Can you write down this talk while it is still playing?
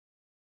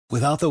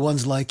Without the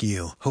ones like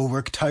you, who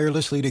work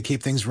tirelessly to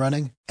keep things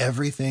running,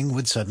 everything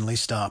would suddenly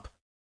stop.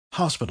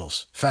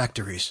 Hospitals,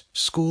 factories,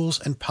 schools,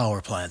 and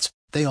power plants,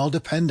 they all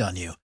depend on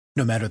you.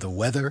 No matter the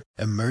weather,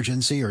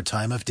 emergency, or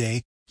time of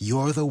day,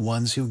 you're the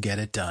ones who get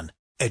it done.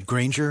 At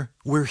Grainger,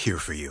 we're here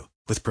for you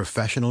with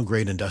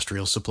professional-grade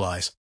industrial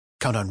supplies.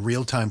 Count on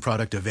real-time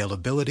product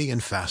availability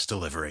and fast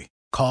delivery.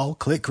 Call,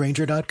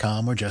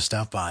 clickgrainger.com, or just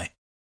stop by.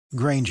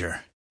 Grainger,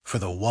 for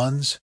the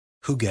ones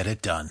who get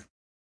it done.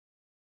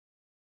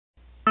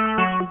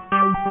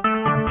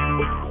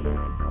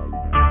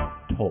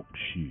 Talk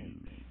shoes.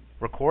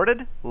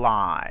 Recorded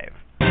live.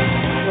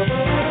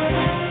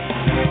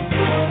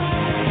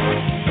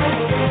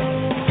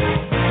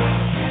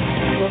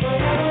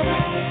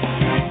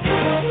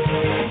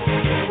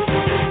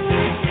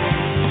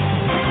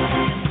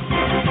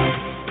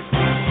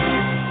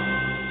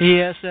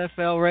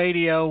 eSFL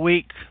Radio,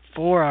 week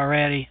 4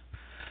 already.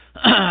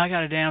 I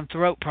got a damn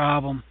throat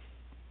problem.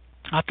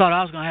 I thought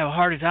I was going to have a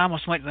heart attack. I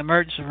almost went to the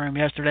emergency room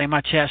yesterday. My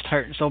chest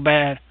hurting so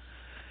bad.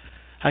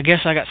 I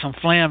guess I got some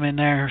phlegm in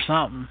there or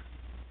something.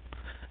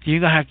 You're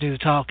going to have to do the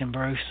talking,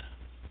 Bruce.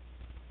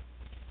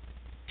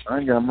 I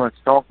ain't got much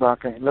to talk about.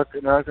 I can't look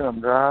at nothing.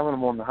 I'm driving.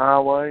 I'm on the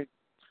highway.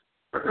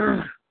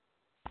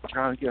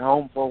 Trying to get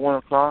home before 1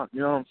 o'clock. You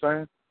know what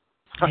I'm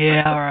saying?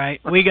 Yeah, all right.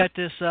 We got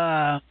this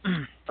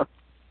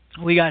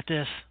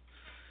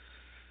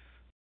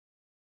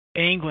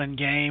England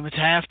game. It's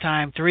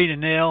halftime,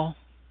 3-0.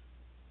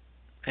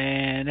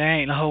 And there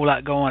ain't a whole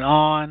lot going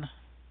on.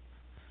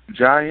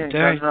 Jay ain't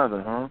got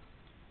another, huh?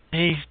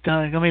 He's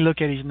done. Let me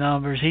look at his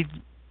numbers. He's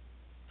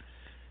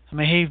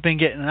been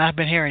getting. I've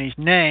been hearing his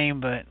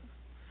name,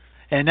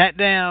 and that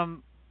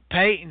damn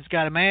Peyton's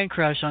got a man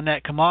crush on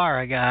that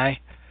Kamara guy.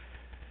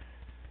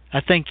 I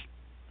think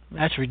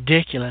that's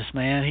ridiculous,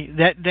 man.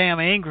 That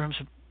damn Ingram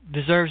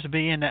deserves to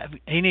be in that.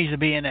 He needs to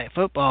be in that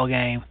football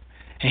game,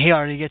 and he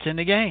already gets in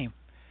the game.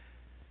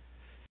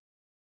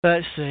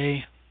 Let's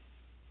see.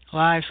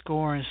 Live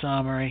scoring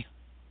summary.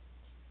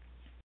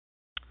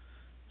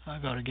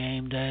 I'll go to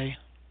game day.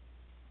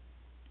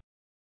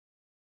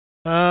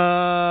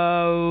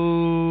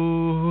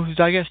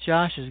 I guess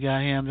Josh has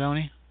got him, don't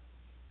he?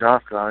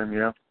 Josh got him,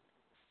 yeah.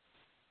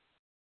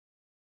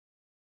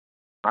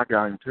 I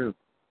got him too.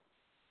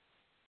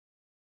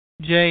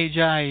 Jay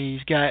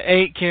Ajayi's got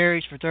 8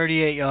 carries for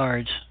 38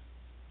 yards.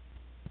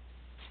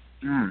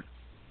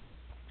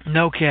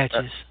 No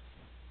catches.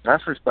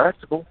 That's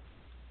respectable.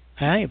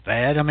 That ain't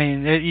bad. I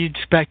mean, you'd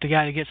expect the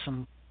guy to get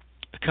a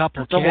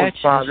couple of catches.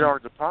 Almost 5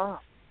 yards a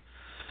pop.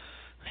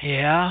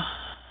 Yeah.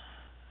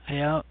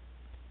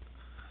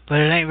 But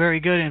it ain't very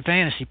good in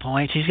fantasy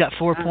points. He's got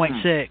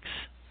 4.6.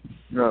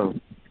 No.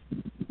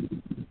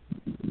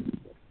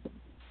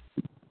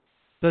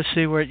 Let's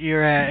see where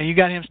you're at. You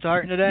got him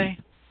starting today?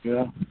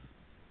 Yeah.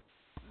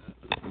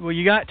 Well,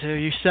 you got to.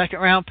 You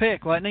second-round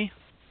pick, wasn't he?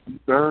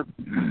 Third.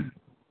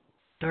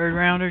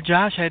 Third-rounder.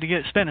 Josh had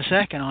to spend a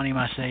second on him,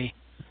 I see.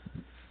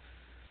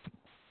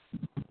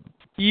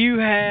 You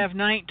have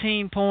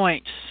 19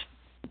 points.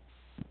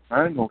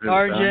 I ain't going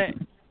to get it.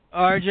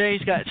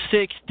 RJ's got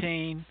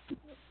 16.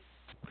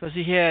 Because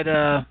he's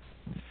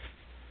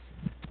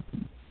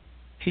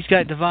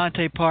got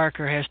Devontae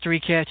Parker, has 3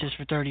 catches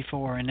for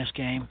 34 in this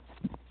game.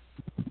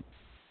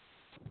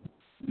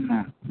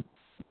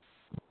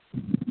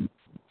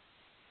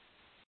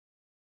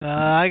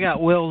 I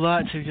got Will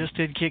Lutz, who just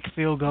did kick a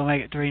field goal,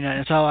 make it 3-0.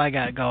 That's all I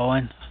got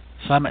going.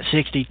 So I'm at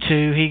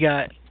 62. He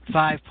got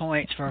 5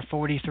 points for a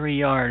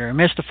 43-yarder.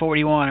 Missed a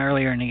 41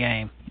 earlier in the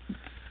game.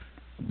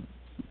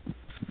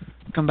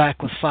 Come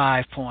back with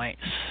 5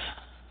 points.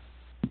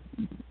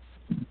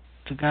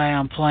 The guy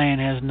I'm playing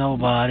has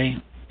nobody.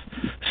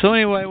 So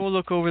anyway, we'll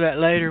look over that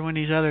later when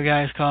these other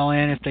guys call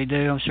in. If they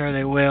do, I'm sure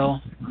they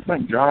will. I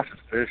think Josh is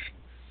fish.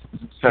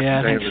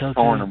 Yeah, I think so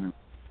too.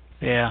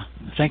 Yeah,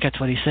 I think that's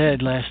what he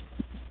said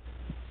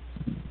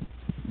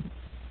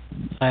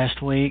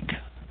last week.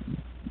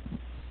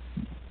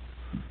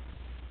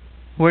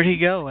 Where'd he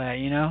go at,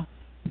 you know?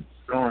 He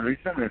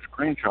sent me a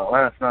screenshot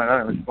last night. I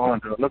didn't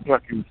respond to it. It looked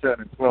like he was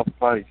sitting in 12th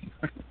place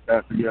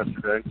after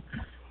yesterday.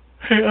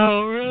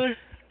 Oh, really?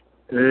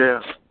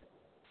 Yeah.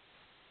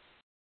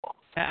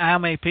 How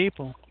many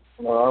people?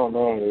 Well, I don't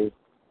know, dude.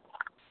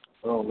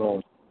 I don't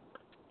know.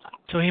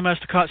 So he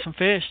must have caught some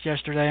fish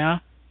yesterday, huh?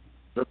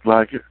 Looked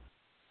like it.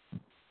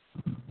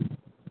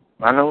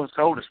 I know it's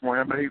cold this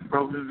morning, but he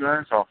froze his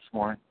ass off this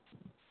morning.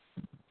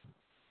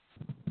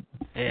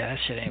 Yeah, that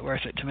shit ain't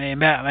worth it to me.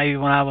 Maybe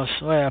when I was,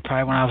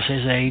 probably when I was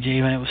his age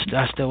even,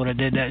 I still would have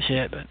did that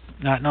shit, but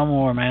not no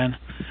more, man.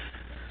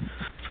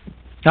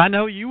 I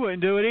know you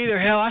wouldn't do it either.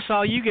 Hell, I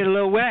saw you get a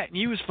little wet and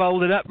you was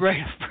folded up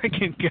ready to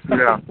freaking go.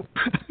 Yeah.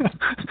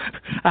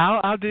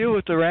 I'll deal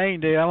with the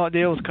rain, dude. I won't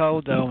deal with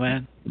cold, though,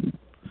 man.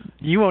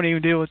 You won't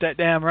even deal with that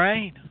damn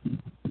rain.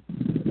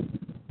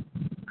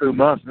 Too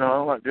much. No, I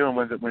don't like dealing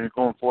with it when you're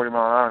going 40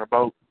 miles an hour in a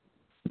boat.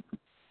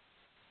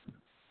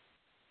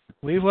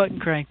 We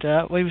wasn't cranked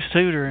up. We was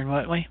tutoring,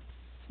 wasn't we?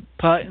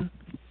 Putting.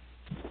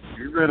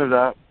 Get rid of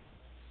that.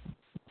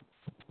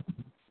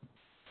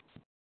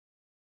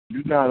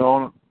 You got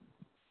on it.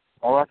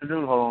 All I have to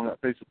do is hold on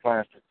that piece of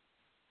plastic.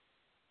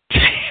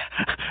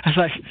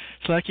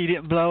 It's like he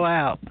didn't blow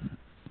out.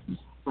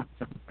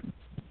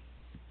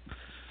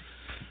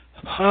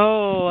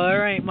 Oh,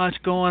 there ain't much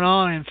going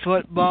on in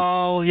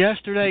football.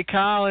 Yesterday,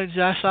 college,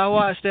 I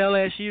watched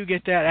LSU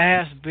get that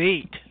ass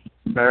beat.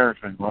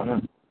 Embarrassing,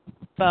 wasn't it?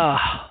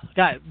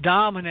 Got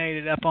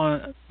dominated up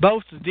on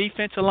both the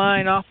defensive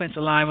line and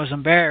offensive line. Was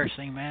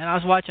embarrassing, man. I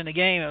was watching the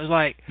game. It was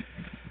like,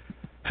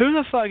 who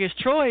the fuck is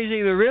Troy? He's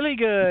either really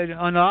good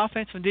on the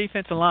offensive and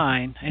defensive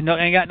line and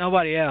ain't got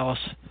nobody else,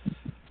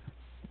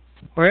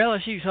 or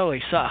LSU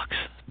totally sucks.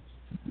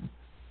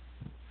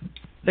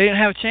 They didn't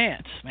have a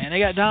chance, man. They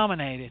got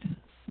dominated.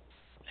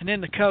 And then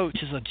the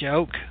coach is a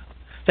joke.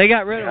 They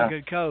got rid of a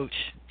good coach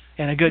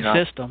and a good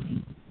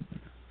system.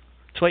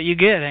 That's what you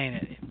get, ain't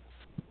it?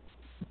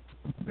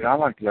 Yeah, I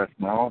like Les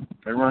Miles.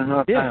 They run him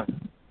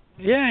uptown.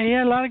 Yeah, he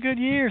had a lot of good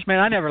years, man.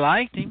 I never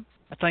liked him.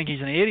 I think he's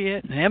an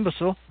idiot, an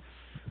imbecile.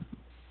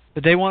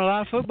 But they won a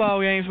lot of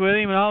football games with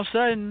him, and all of a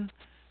sudden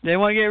they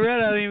want to get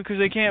rid of him because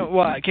they can't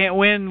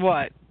win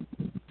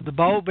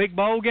the big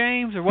bowl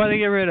games, or why they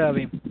get rid of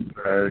him?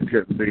 They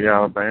couldn't beat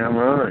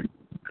Alabama. They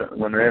couldn't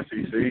win the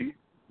SEC.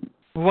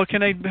 Well, what can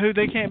they? Who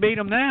they can't beat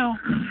them now?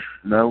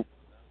 Nope.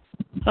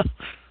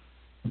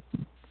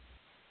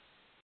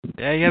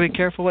 Yeah, you gotta be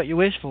careful what you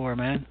wish for,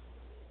 man.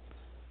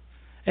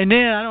 And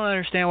then I don't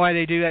understand why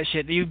they do that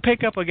shit. You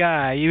pick up a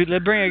guy, you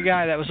bring a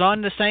guy that was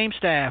on the same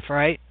staff,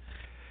 right?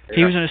 Yeah.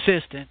 He was an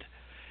assistant,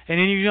 and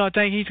then you don't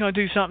think he's gonna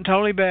do something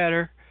totally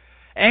better.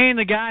 And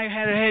the guy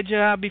had a head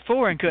job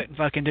before and couldn't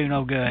fucking do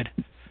no good.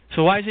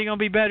 So why is he gonna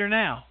be better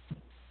now?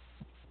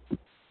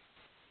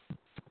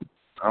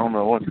 I don't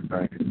know what to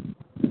think.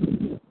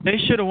 They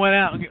should have went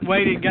out and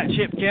waited and got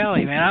Chip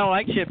Kelly, man. I don't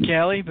like Chip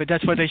Kelly, but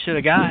that's what they should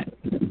have got.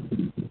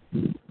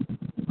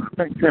 I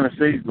think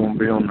Tennessee's going to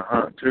be on the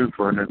hunt, too,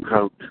 for a new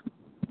coach.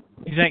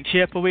 You think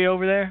Chip will be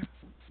over there?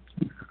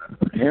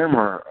 Him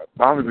or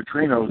Bobby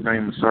Petrino's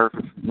name is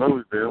surfaced from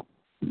Louisville.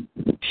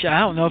 I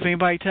don't know if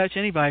anybody touched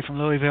anybody from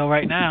Louisville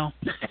right now.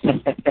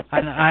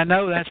 I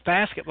know that's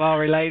basketball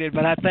related,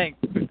 but I think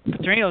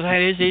Petrino's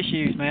had his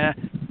issues,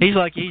 man. He's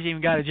lucky he's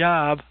even got a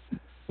job.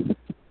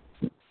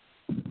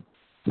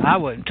 I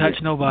wouldn't touch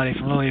nobody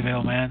from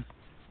Louisville, man.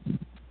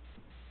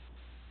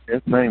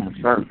 His name was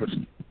surfaced.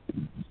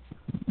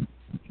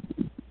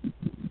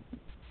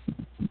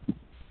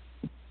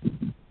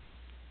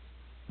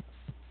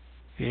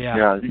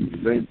 Yeah.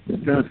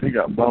 Tennessee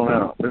got blown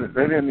out. They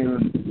didn't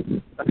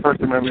even. That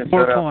first time they've been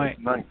set out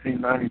since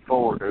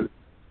 1994, dude.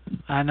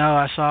 I know.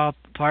 I saw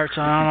parts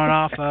on and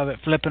off of it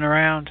flipping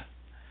around.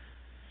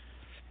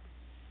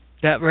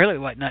 That really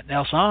wasn't nothing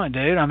else on,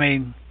 dude. I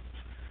mean,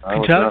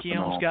 Kentucky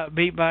almost got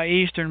beat by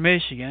Eastern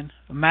Michigan.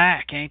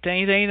 MAC, ain't they?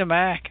 Ain't the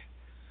MAC.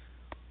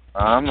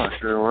 I'm not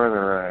sure where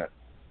they're at.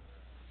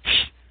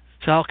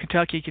 It's all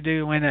Kentucky could do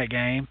to win that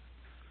game.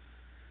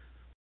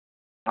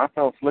 I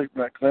fell asleep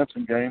in that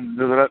Clemson game.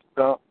 Did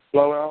that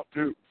blowout,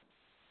 too?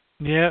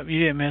 Yep, you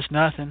didn't miss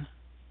nothing.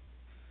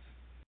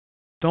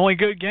 The only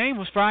good game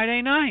was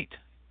Friday night.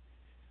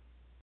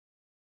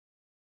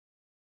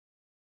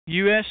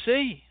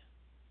 USC.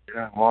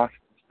 Yeah,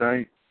 Washington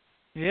State.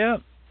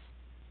 Yep.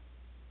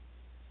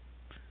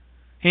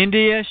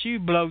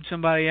 NDSU blowed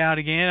somebody out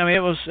again. I mean, it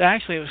was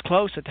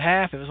close at the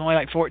half. It was only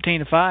like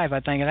 14-5, I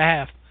think, at the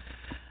half.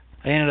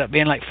 It ended up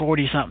being like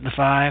 40-something to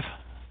 5.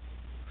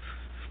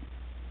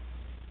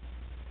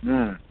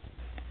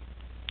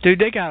 Dude,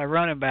 they got a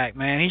running back,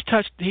 man. He's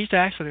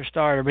actually their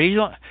starter, but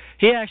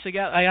he actually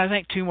got, I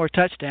think, 2 more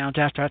touchdowns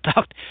after I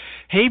talked.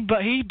 He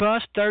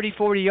bust 30,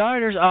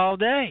 40-yarders all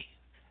day.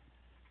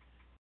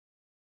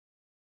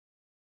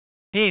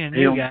 He ain't a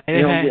new guy.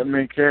 He don't get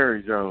many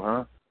carries, though,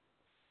 huh?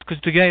 Because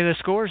the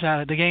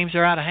games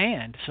are out of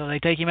hand, so they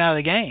take him out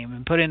of the game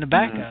and put in the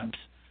backups.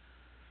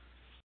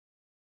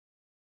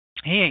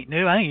 He ain't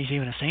new. I think he's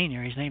even a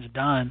senior. His name's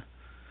Dunn.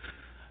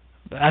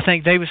 But I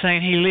think they were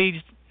saying he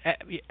leads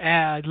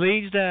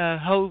the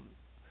whole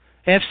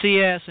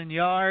FCS in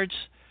yards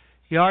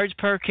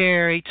per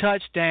carry,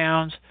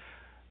 touchdowns,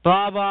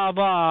 blah, blah,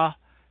 blah.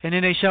 And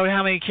then they showed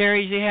how many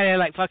carries he had. He had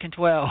like fucking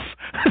 12.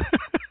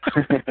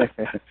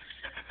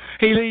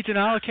 He leads in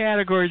all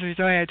categories, and he's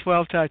only had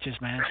 12 touches,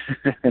 man.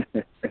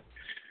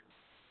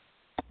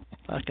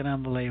 Fucking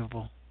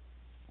unbelievable.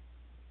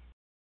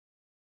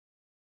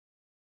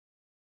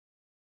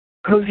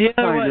 Who do you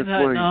play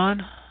this week?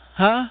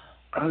 Huh?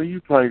 Who do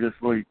you play this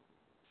week?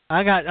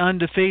 I got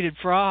undefeated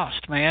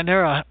Frost, man.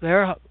 They're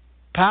a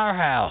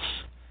powerhouse.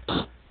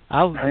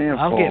 I'll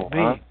get beat.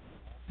 Huh?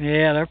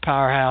 Yeah, they're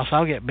powerhouse.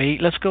 I'll get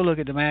beat. Let's go look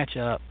at the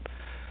matchup.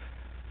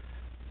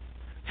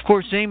 Of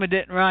course, Zima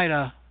didn't write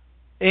a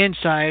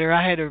insider.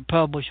 I had to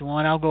publish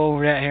one. I'll go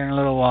over that here in a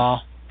little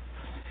while.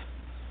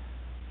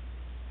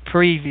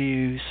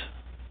 Previews.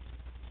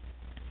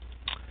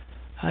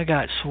 I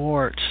got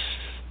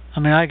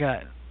I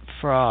got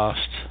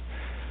Frost.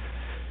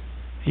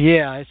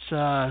 Yeah,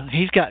 it's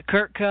he's got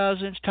Kirk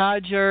Cousins,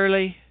 Todd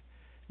Gurley,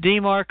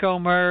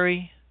 DeMarco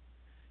Murray,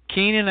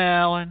 Keenan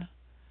Allen,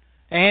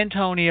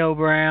 Antonio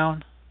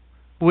Brown,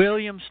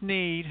 William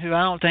Snead, who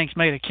I don't think's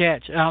made a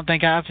catch. I don't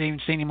think I've even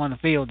seen him on the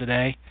field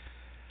today.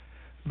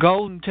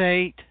 Golden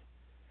Tate,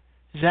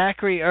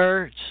 Zachary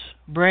Ertz,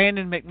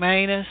 Brandon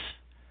McManus,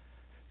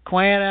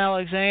 Quan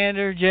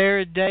Alexander,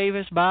 Jared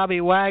Davis,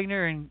 Bobby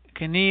Wagner, and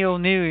Keneal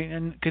New.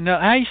 And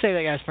how do you say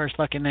that guy's first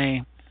fucking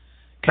name?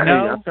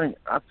 Cano? Hey,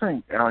 I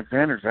think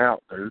Alexander's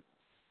out, dude.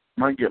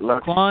 Might get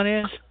lucky. Quan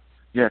is?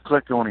 Yeah,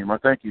 click on him. I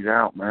think he's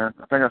out, man.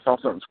 I think I saw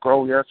something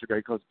scroll yesterday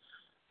because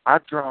I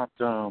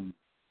dropped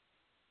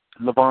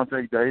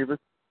Levante Davis.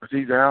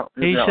 He's out.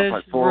 He's out for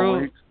like 4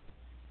 weeks.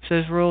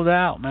 Says ruled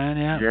out, man.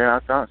 Yeah. Yeah, I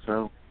thought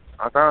so.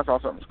 I thought I saw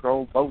something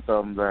scroll. Both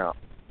of them's out.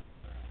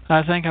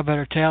 I think I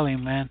better tell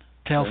him, man.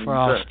 Tell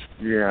Frost.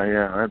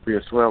 Yeah. That'd be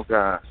a swell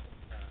guy.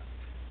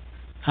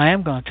 I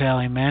am going to tell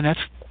him, man. I'm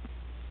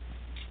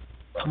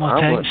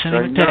going to send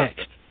him a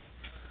text.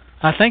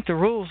 I think the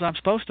rules, I'm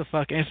supposed to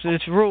if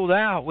it's ruled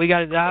out,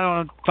 I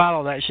don't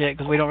follow that shit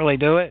because we don't really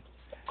do it.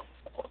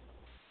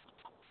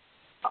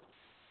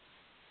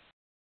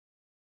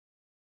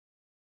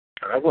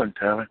 I wouldn't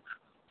tell him.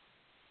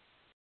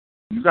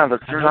 You got to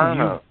look your line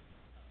up.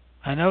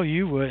 I know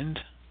you wouldn't.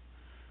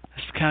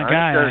 That's the kind of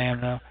guy I am,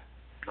 though.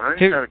 I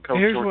ain't got to coach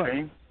your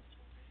team.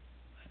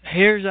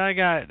 I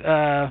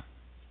got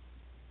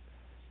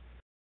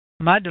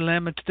my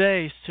dilemma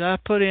today. Should I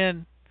put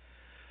in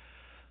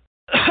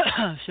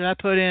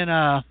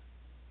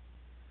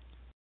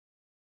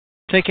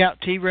take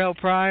out T-Rail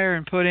Pryor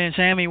and put in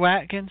Sammy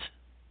Watkins?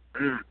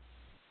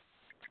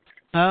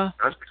 Huh?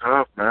 That's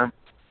tough, man.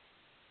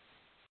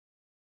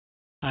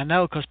 I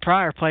know, because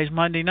Pryor plays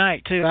Monday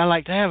night, too. I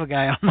like to have a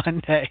guy on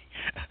Monday.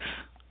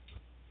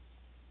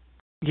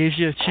 Gives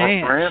you a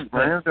chance.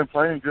 Brand's been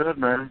playing good,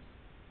 man.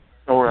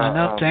 I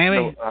know,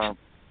 Sammy.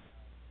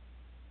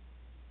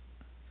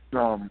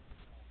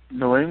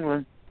 New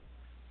England.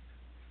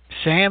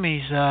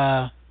 Sammy's,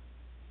 let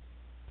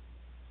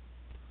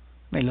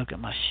me look at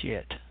my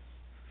shit.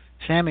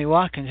 Sammy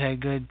Watkins had a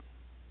good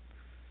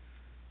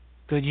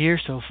year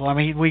so far. I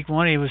mean, week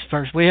 1 he was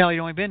first. He'd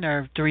only been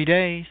there 3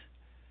 days.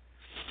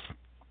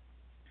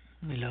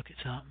 Let me look at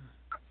something.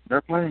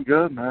 They're playing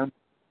good, man.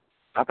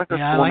 I think they're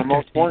scoring the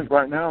most points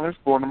right now. They're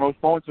scoring the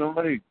most points in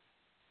the league.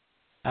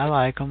 I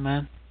like them,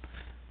 man.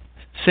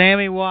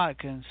 Sammy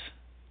Watkins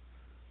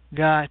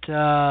got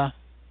a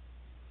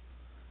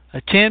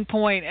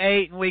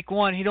 10.8 in week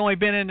 1. He'd only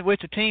been with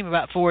the team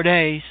about 4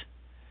 days.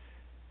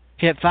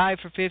 He had 5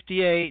 for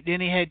 58. Then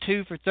he had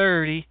 2 for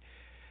 30.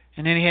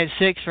 And then he had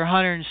 6 for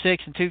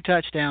 106 and 2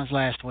 touchdowns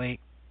last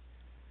week.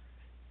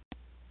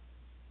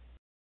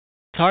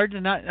 It's hard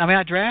to not... I mean,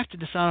 I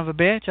drafted the son of a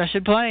bitch. I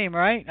should play him,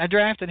 right? I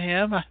drafted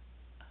him.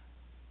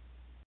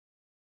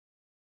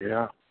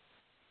 Yeah.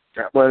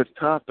 But it's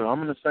tough, though.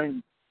 I'm in the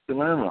same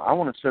dilemma. I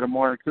want to sit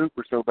Amari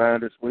Cooper so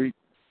bad this week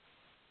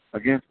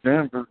against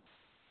Denver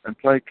and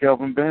play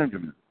Kelvin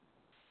Benjamin.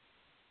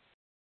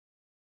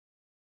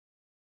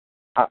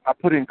 I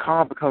put in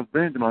Cobb because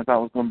Benjamin I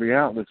thought was going to be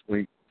out this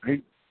week. He's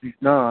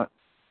not.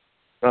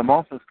 But I'm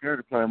also scared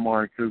to play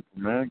Amari Cooper,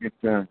 man,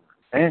 against Denver.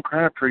 And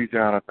Crabtree's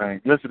out, I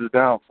think. Listed as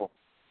doubtful.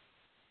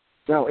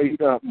 They'll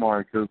eat up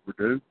Amari Cooper,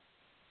 dude.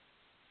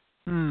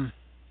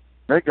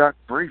 They got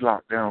 3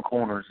 lockdown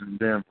corners in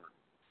Denver.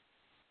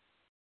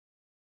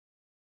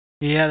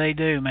 Yeah, they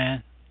do,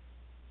 man.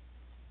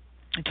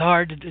 It's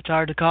hard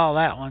to call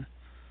that one.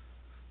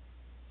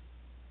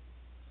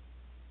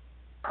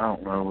 I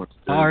don't know what to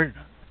do.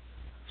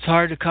 It's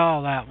hard to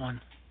call that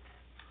one.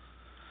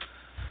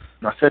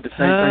 I said the same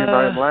thing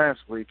about him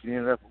last week. He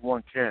ended up with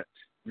 1 catch.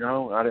 You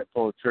know, I didn't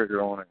pull the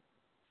trigger on it.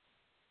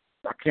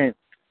 I can't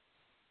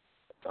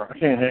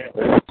handle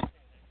it.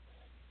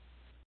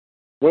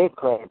 With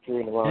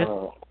Crabtree in the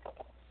lineup.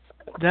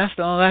 That's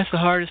the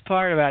hardest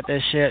part about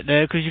this shit,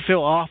 dude, because you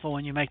feel awful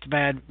when you make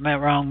the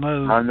wrong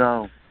move. I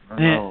know.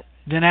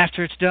 Then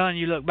after it's done,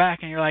 you look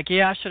back and you're like,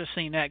 yeah, I should have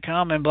seen that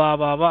coming, blah,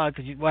 blah, blah,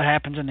 because what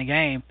happens in the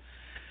game.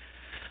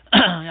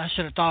 I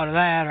should have thought of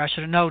that, or I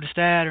should have noticed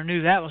that, or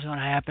knew that was going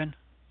to happen.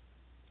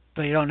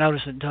 But you don't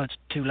notice it until it's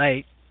too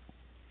late.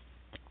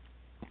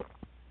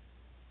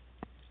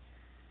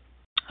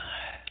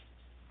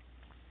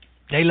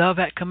 They love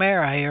that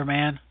Kamara here,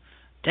 man.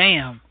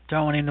 Damn,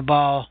 throwing him the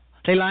ball.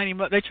 They line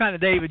him up. They're trying to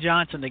David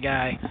Johnson the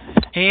guy.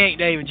 He ain't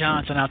David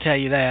Johnson, I'll tell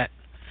you that.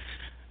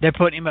 They're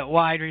putting him at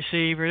wide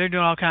receiver. They're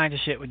doing all kinds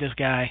of shit with this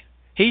guy.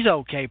 He's an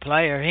okay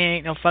player. He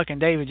ain't no fucking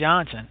David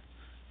Johnson.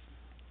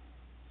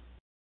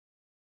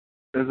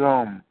 Is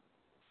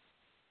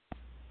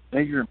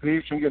Adrian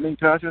Peterson getting any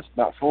touches?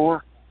 About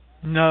 4?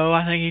 No,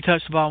 I think he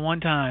touched the ball 1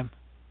 time.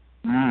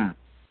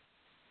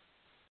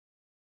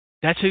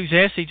 That's who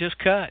Zessie just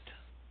cut.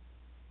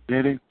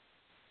 Did he?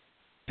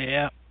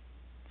 Yeah.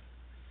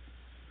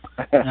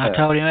 And I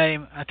told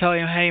him,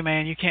 hey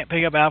man, you can't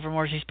pick up Alfred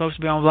Morris. He's supposed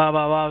to be on blah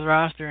blah blah's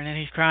roster, and then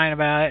he's crying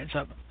about it.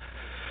 So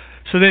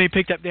then he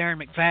picked up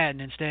Darren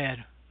McFadden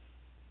instead.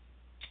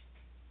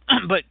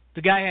 But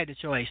the guy had the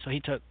choice, so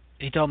he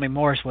told me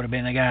Morris would have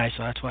been the guy,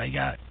 so that's why he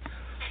got it.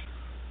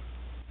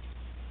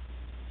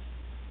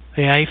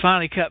 Yeah, he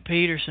finally cut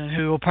Peterson,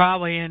 who will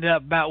probably end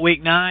up about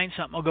week 9.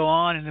 Something will go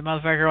on, and the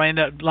motherfucker will end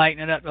up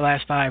lighting it up the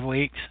last 5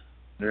 weeks.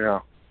 Yeah.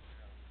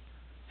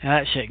 How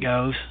that shit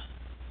goes.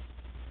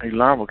 He's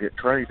liable to get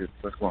traded.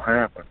 That's what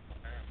happen.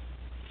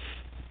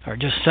 Or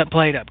just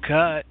played up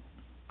cut,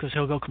 because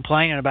he'll go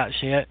complaining about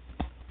shit.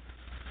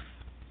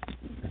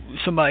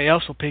 Somebody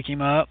else will pick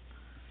him up.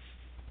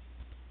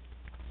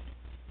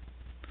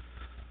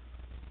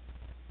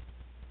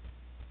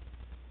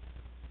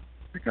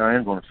 I think I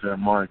am going to say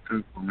Amari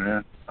Cooper,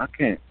 man. I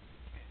can't.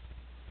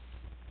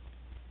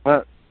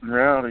 But in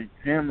reality,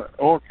 him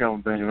or Kelvin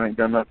Benjamin ain't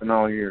done nothing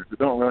all year. It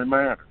don't really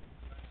matter.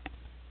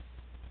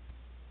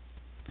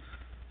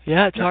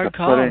 Yeah, it's hard to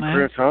call, put in man.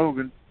 Chris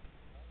Hogan.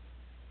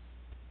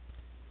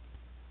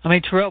 I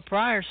mean, Terrell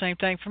Pryor, same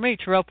thing for me.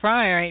 Terrell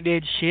Pryor ain't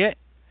did shit.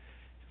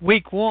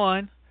 Week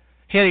 1,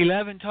 he had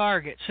 11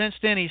 targets. Since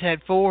then, he's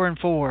had 4 and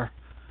 4.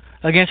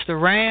 Against the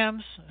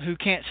Rams, who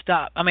can't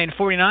stop. I mean, the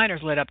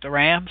 49ers lit up the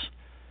Rams.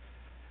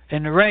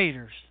 And the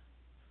Raiders,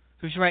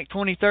 who's ranked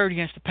 23rd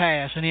against the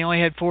pass, and he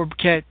only had 4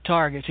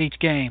 targets each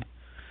game.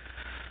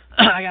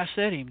 I got to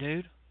sit him,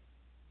 dude.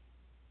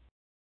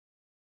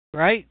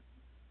 Right?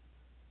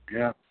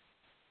 Yeah.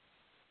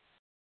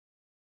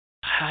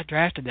 I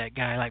drafted that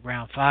guy like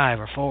round 5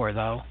 or 4,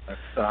 though.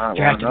 I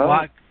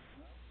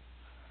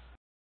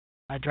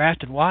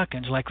drafted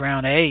Watkins like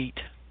round 8.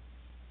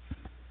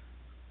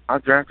 I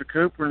drafted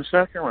Cooper in the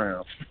 2nd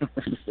round.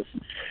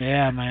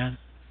 Yeah, man.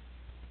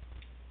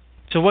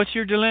 So what's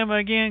your dilemma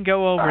again?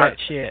 Go over that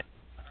shit.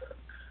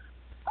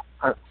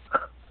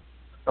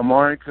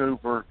 Amari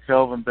Cooper,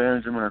 Kelvin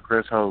Benjamin, or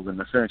Chris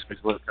Hogan, essentially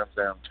is what it comes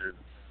down to.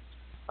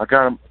 I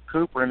got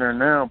Cooper in there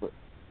now, but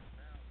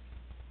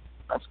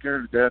I'm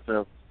scared to death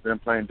of them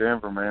playing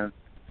Denver, man.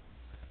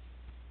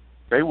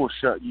 They will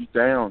shut you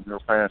down, your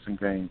passing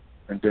game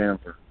in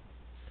Denver.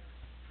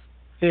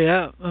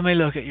 Yeah, let me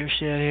look at your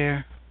shit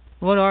here.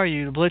 What are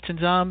you, the Blitzing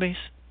Zombies?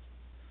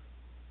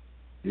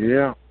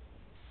 Yeah.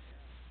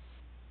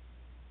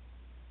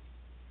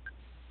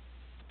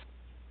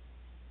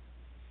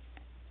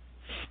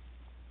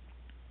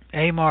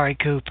 Amari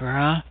Cooper,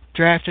 huh?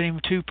 Drafted him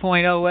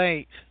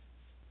 2.08.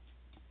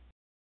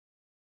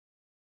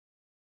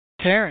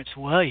 Terrence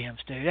Williams,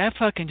 dude. That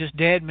fucking just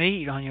dead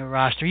meat on your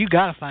roster. You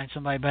got to find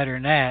somebody better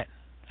than that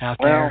out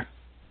there.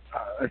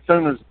 As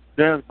soon as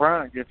Dez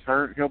Bryant gets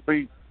hurt, he'll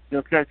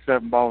catch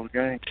 7 balls a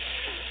game.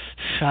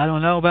 I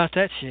don't know about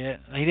that shit.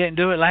 He didn't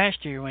do it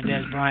last year when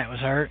Dez Bryant was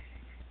hurt.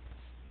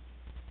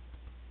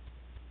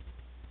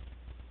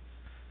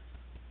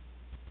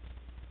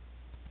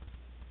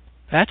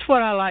 That's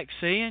what I like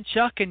seeing.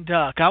 Chuck and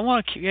duck. I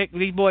want to kick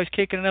these boys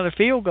kicking another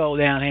field goal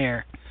down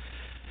here.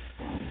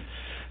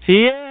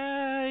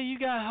 Yeah, you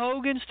got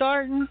Hogan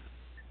starting?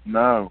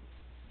 No.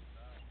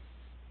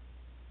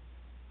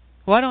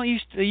 Why don't you?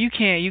 You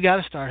can't. You got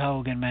to start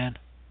Hogan, man.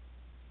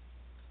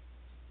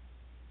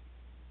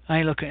 I'm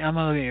gonna look at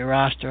your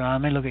roster.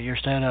 Let me look at your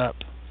setup.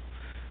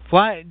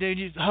 Why,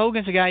 dude?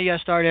 Hogan's a guy you got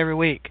to start every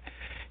week.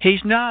 He's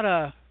not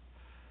a.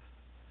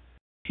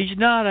 He's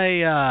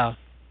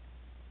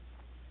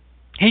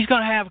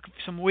going to have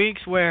some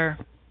weeks where,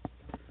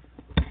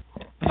 in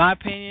my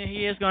opinion,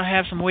 he is going to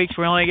have some weeks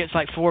where he only gets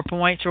like 4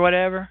 points or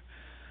whatever.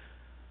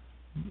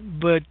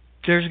 But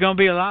there's going to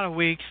be a lot of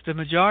weeks, the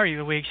majority of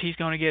the weeks, he's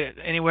going to get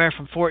anywhere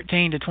from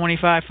 14 to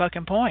 25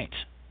 fucking points.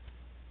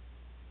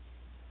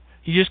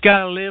 You just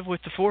got to live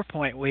with the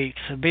 4-point weeks.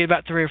 It'll be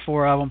about 3 or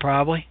 4 of them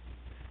probably.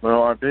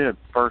 Well, I did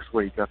first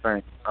week, I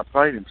think. I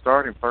played him,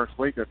 started him first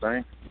week, I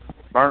think.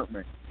 Burnt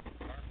me.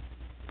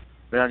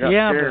 Then I got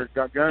scared,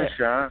 got gun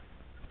shy.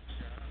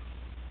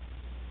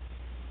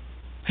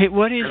 Hey,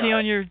 what is he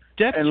on your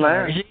depth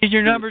chart? Is he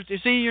your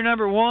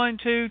number 1,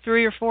 2,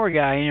 3, or 4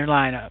 guy in your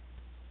lineup?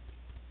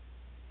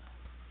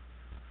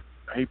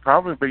 He'd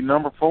probably be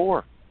number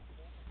 4.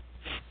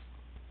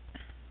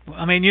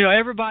 I mean,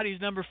 everybody's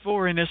number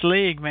 4 in this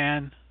league,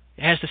 man.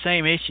 It has the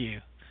same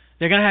issue.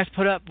 They're going to have to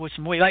put up with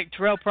some weight. Like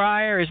Terrell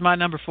Pryor is my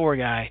number 4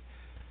 guy.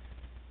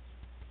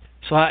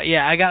 So,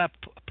 I got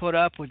to put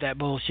up with that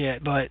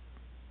bullshit, but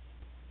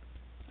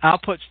I'll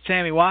put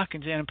Sammy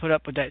Watkins in and put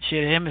up with that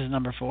shit. Him as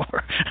number 4.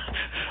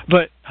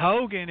 But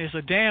Hogan is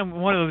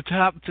one of the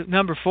top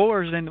number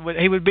 4s, and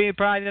he would be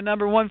probably the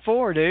number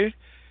 1-4, dude.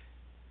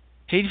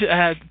 He's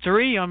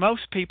 3 on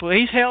most people.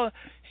 He'd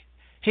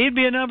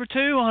be a number 2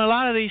 on a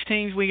lot of these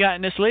teams we got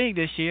in this league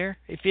this year.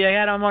 If you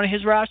had him on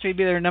his roster, he'd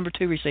be their number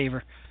 2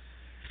 receiver.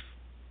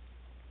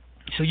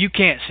 So you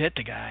can't sit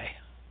the guy.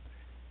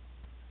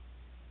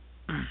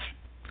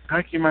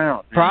 Take him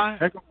out. Take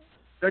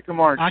him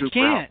out. I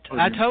can't.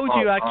 I told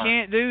you I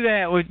can't do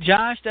that. With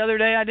Josh the other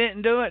day, I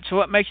didn't do it. So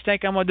what makes you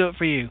think I'm going to do it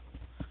for you?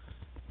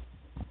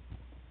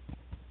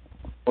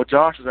 Well,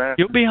 Josh is asking.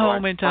 You'll be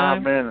home in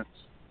time. 5 minutes.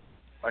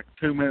 Like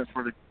 2 minutes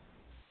for the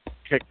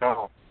kicked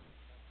off.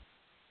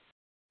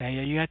 Yeah,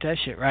 you got that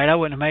shit right. I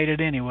wouldn't have made it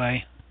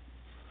anyway.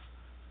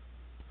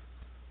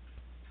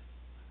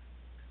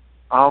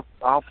 I'll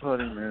put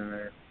him in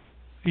there.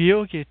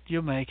 You'll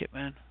make it,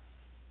 man.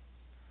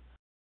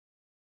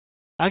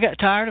 I got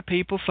tired of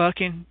people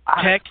fucking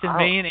texting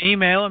me and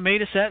emailing me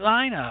to set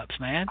lineups,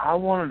 man. I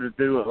wanted to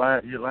do it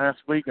last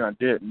week, and I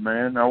didn't,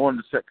 man. I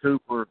wanted to set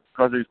Cooper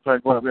because he's playing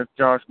well against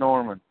Josh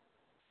Norman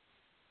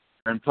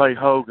and play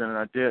Hogan, and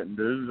I didn't,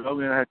 dude.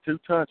 Hogan had 2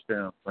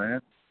 touchdowns, man.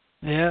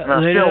 Yeah, and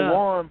I still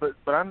won,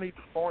 but I need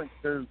the points,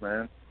 too,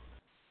 man.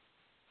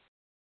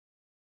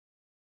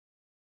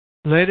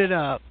 Lit it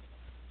up.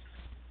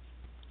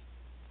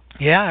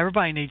 Yeah,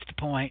 everybody needs the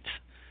points.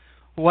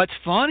 What's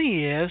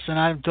funny is, and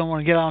I don't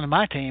want to get onto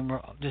my team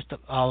just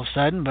all of a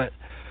sudden, but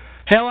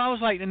hell, I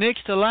was like the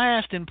next to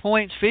last in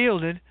points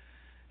fielded,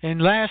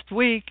 and last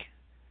week,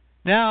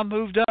 now I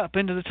moved up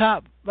into the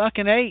top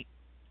fucking 8.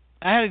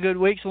 I had a good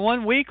week, so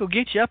 1 week will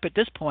get you up at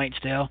this point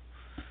still.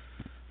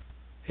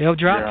 It'll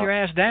drop your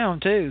ass down,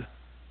 too.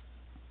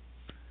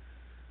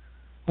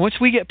 Once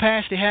we get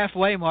past the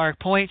halfway mark,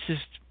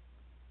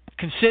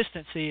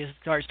 consistency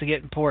starts to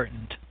get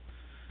important.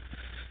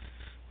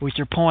 With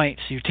your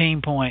points, your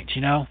team points,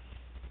 you know.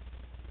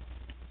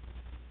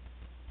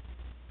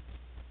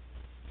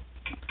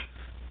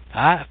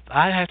 I'd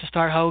have to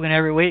start Hogan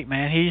every week,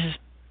 man. You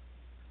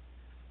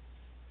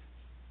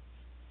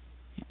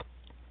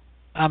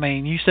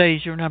say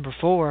he's your number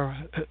 4.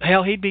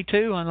 Hell, he'd be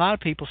 2 on a lot of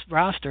people's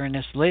roster in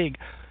this league.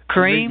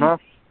 Kareem.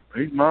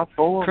 He's my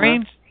 4.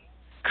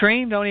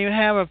 Kareem don't even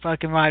have a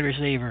fucking wide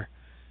receiver.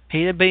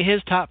 He'd be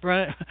his top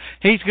run.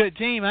 He's a good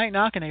team. I ain't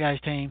knocking the guy's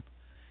team.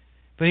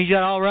 But he's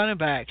got all running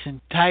backs and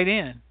tight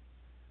end.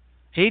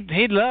 He'd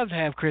love to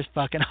have Chris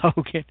fucking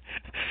Hogan.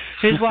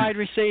 His wide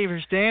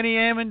receivers, Danny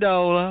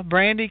Amendola,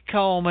 Brandy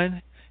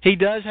Coleman. He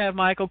does have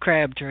Michael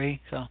Crabtree.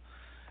 So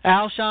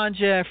Alshon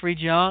Jeffrey,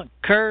 junk.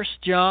 Curse,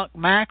 junk.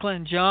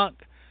 Macklin, junk.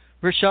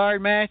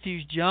 Rashard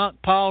Matthews, junk.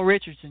 Paul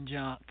Richardson,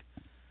 junk.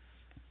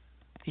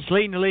 He's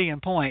leading the league in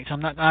points. I'm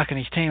not knocking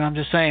his team. I'm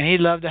just saying he'd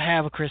love to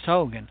have a Chris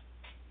Hogan.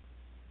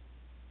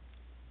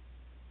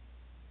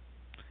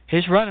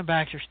 His running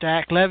backs are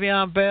stacked.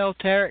 Le'Veon Bell,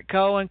 Tarek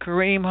Cohen,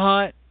 Kareem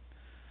Hunt,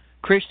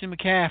 Christian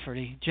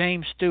McCaffrey,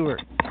 James Stewart.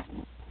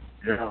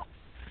 Yeah.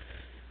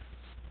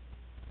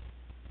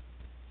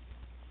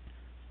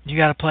 You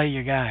got to play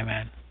your guy,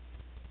 man.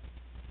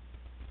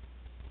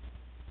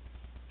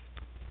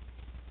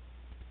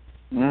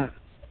 Mm.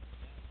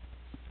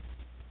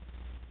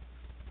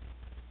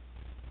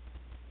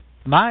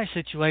 My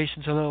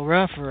situation's a little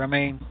rougher.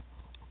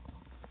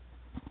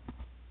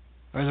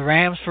 Are the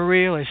Rams for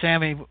real? Is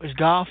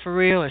Goff for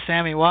real? Is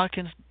Sammy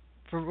Watkins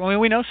for?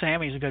 We know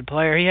Sammy's a good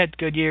player. He had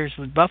good years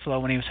with Buffalo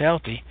when he was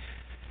healthy.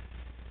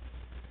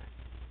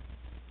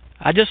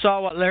 I just saw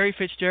what Larry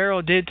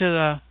Fitzgerald did to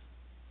the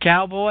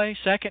Cowboys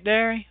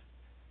secondary.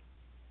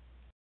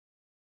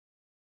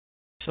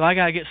 So I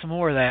got to get some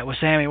more of that with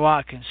Sammy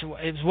Watkins. So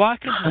is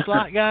Watkins the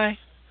slot guy?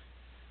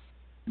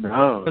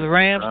 No. For the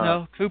Rams?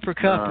 No. Cooper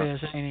Kupp is,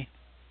 ain't he?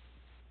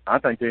 I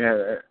think they had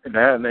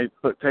that, and they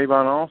put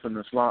Tavon off in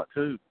the slot,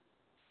 too.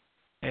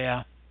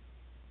 Yeah.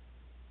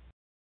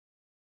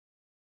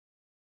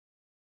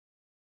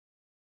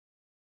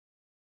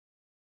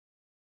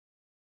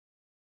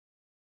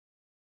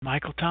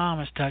 Michael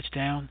Thomas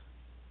touchdown.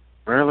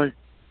 Really?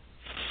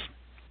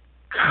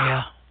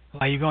 Yeah.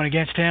 Why, you going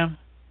against him?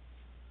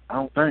 I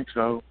don't think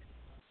so.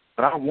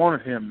 But I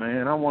wanted him,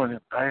 man. I wanted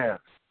him bad.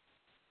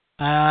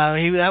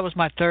 That was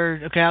my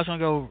third. Okay, I was going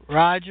to go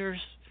Rodgers,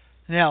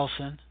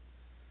 Nelson,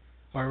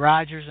 or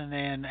Rodgers and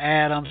then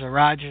Adams or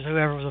Rodgers,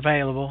 whoever was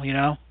available, you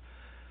know.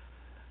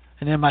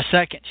 And then my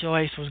second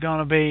choice was going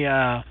to be,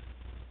 that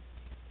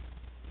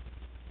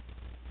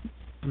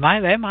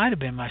might have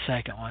been my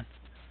second one,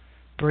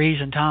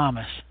 Breeze and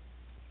Thomas.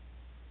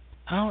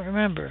 I don't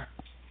remember.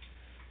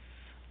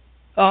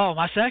 Oh,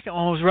 my second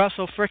one was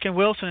Russell frickin'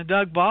 Wilson and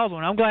Doug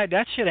Baldwin. I'm glad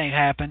that shit ain't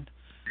happened.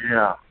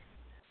 Yeah.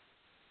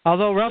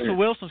 Although Russell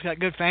Wilson's got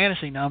good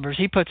fantasy numbers,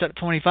 he puts up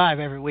 25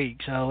 every week,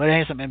 so it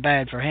hasn't been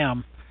bad for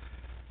him.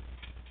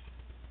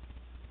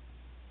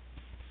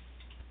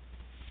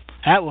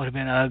 That would have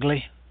been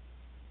ugly.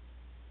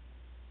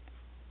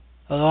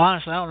 Although,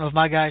 honestly, I don't know if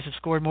my guys have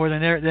scored more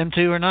than them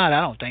two or not. I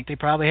don't think they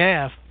probably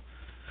have.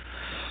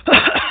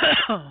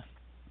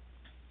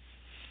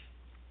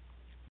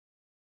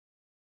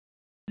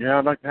 Yeah,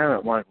 I'd like to have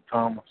that Michael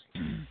Thomas.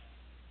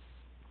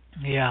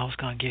 Yeah, I was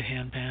going to get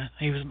him, man.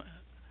 He was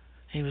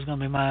going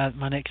to be my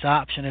next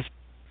option if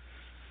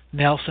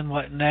Nelson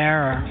wasn't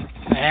there, or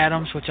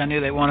Adams, which I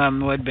knew that one of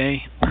them would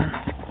be.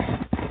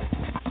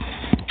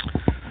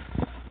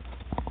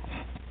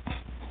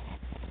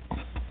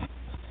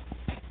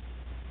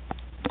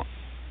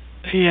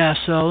 Yeah,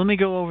 so let me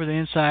go over the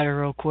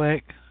insider real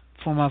quick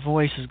before my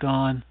voice is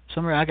gone.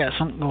 I got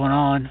something going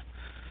on.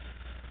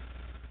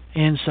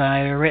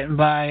 Insider, written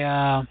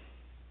by,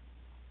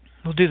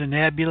 we'll do the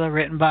Nebula,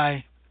 written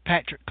by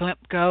Patrick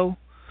Klemko.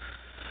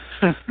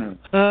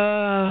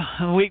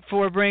 Week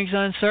 4 brings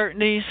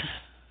uncertainties.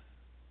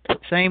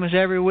 Same as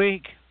every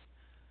week.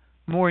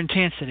 More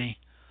intensity.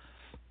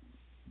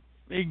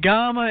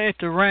 Igama at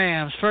the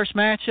Rams. First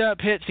matchup,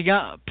 Pitts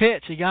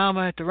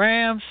Igama at the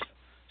Rams.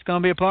 It's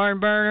going to be a barn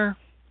burner.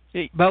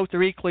 Both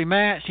are equally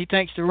matched. He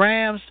thinks the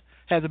Rams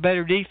have the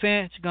better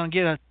defense. He's going to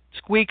get a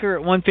squeaker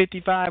at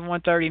 155,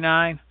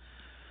 139.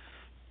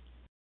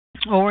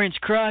 Orange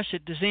Crush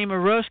at the Zima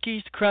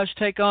Ruskies. The Crush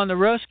take on the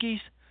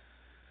Ruskies.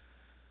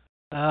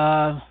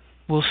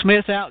 Will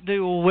Smith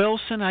outdo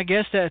Wilson? I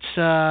guess that's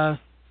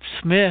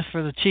Smith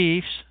for the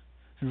Chiefs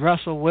and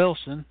Russell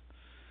Wilson.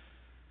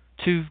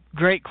 Two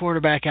great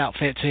quarterback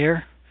outfits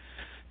here.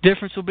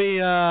 Difference will be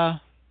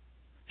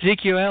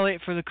Ezekiel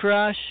Elliott for the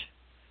Crush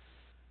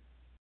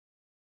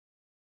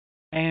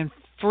and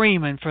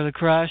Freeman for the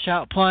Crush,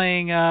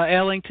 outplaying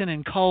Ellington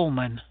and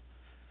Coleman.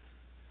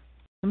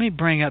 Let me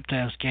bring up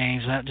those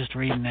games without just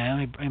reading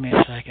that. Give me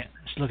a second.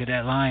 Let's look at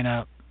that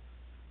lineup.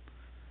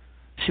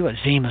 See what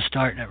Zima's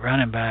starting at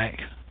running back.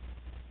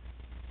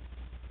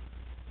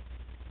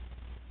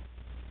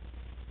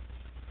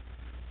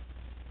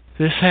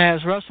 This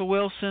has Russell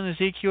Wilson,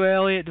 Ezekiel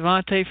Elliott,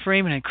 Devontae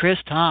Freeman, and Chris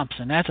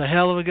Thompson. That's a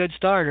hell of a good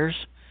starters.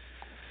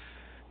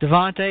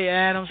 Devontae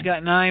Adams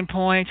got 9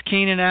 points.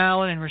 Keenan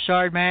Allen and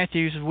Rashard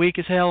Matthews is weak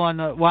as hell on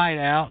the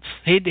wideouts.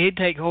 He'd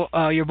take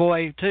your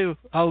boy, too,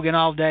 Hogan,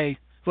 all day,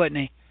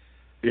 wouldn't he?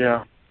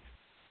 Yeah.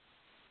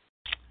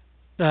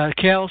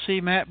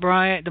 Kelsey, Matt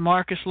Bryant,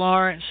 DeMarcus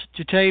Lawrence,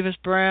 Jatavis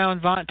Brown,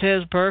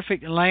 Vontez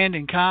Perfect, and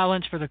Landon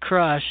Collins for the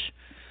Crush.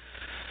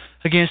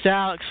 Against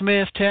Alex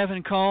Smith,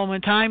 Tevin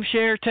Coleman,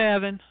 Timeshare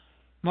Tevin,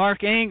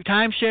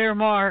 Timeshare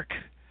Mark,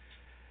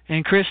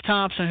 and Chris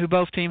Thompson, who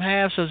both team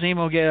have, so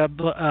Zima will get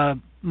a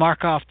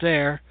mark off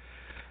there.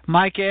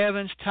 Mike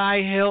Evans,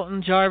 Ty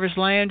Hilton, Jarvis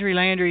Landry.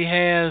 Landry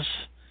has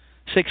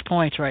 6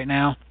 points right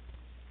now.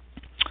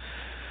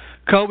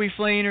 Kobe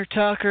Fleener,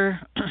 Tucker,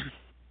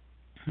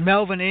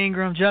 Melvin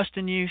Ingram,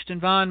 Justin Houston,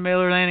 Von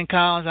Miller, Landon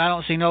Collins. I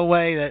don't see no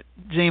way that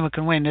Zima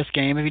can win this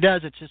game. If he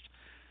does, it's just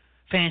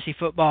fantasy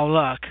football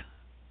luck.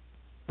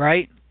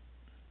 Right?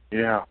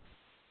 Yeah.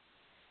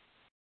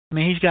 I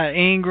mean, he's got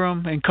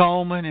Ingram and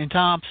Coleman and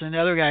Thompson. The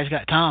other guy's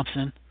got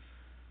Thompson.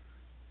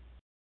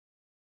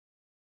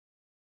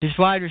 His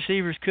wide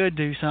receivers could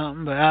do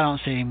something, but I don't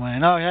see him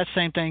winning. Oh, that's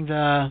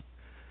the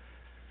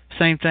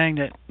same thing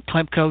that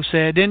Klemko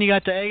said. Then you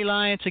got the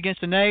Alliance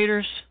against the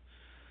Naders.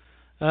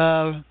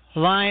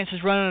 Alliance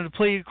is running a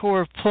depleted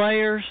core of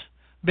players.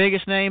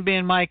 Biggest name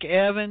being Mike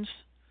Evans.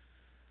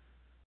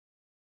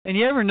 And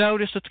you ever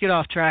notice, let's get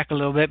off track a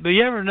little bit, but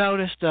you ever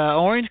noticed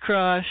Orange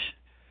Crush,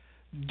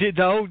 the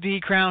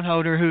OD crown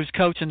holder who's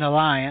coaching the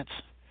Alliance,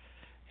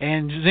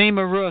 and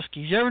Zima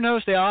Ruskies, you ever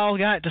notice they all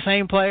got the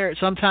same player at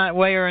some time,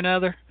 way or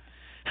another?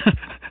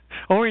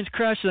 Orange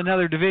Crush is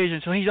another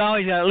division, so he's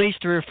always got at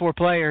least 3 or 4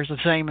 players the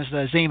same as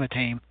the Zima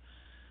team.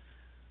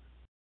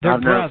 They're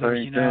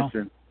brothers, you know.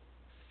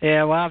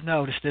 Yeah, well, I've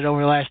noticed it over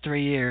the last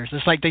 3 years.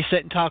 It's like they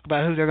sit and talk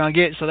about who they're going to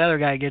get, so the other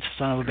guy gets the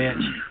son of a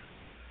bitch.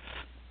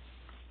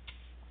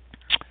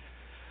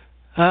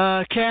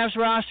 Cavs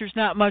roster's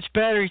not much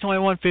better. He's only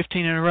won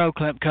 15 in a row,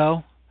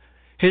 Klemko.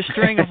 His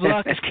string of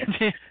luck has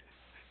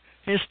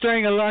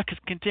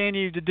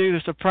continued to do the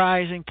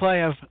surprising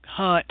play of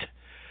Hunt.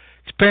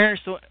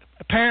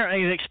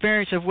 Apparently, the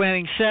experience of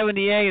winning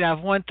 78 out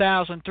of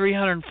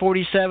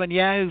 1,347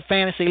 Yahoo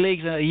Fantasy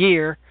Leagues in a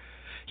year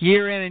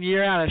in and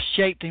year out, has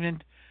shaped him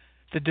in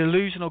the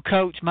delusional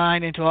coach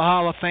mind into a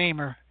Hall of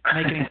Famer,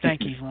 making him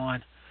think he's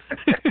won.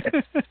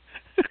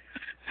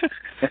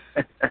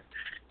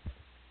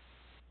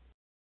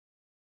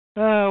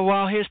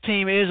 While his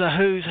team is a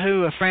who's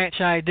who of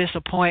franchise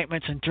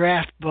disappointments and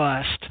draft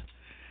bust,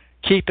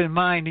 keep in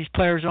mind these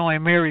players are only a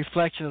mere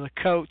reflection of the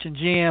coach and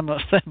GM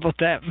assembled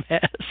that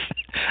mess.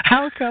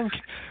 How come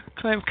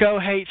Klemko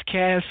hates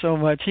Cavs so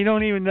much? He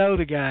don't even know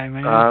the guy,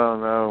 man. I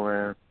don't know,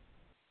 man.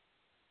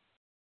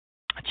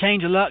 A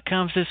change of luck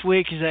comes this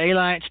week as the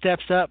A-Line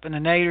steps up and the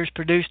Naders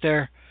produce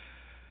their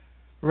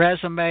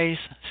resumes,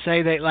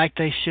 say they like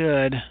they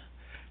should.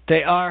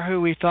 They are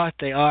who we thought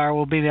they are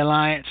will be the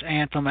Alliance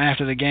anthem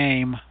after the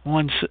game.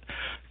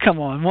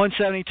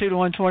 172 to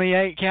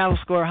 128. Cal will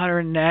score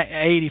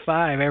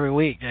 185 every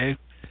week, dude.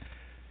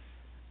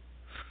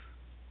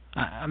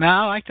 I mean,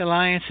 I like the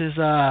Alliance's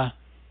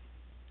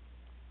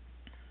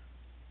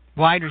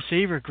wide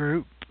receiver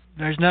group.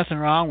 There's nothing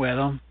wrong with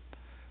them.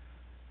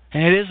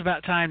 And it is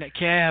about time that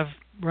Cav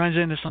runs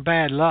into some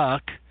bad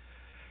luck.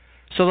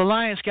 So the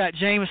Lions got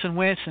Jameson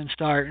Winston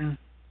starting,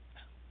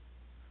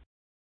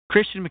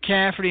 Christian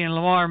McCaffrey and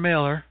Lamar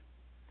Miller,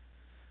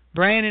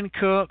 Brandon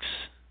Cooks,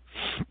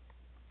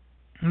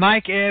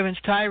 Mike Evans,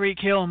 Tyreek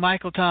Hill, and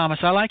Michael Thomas.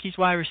 I like these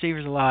wide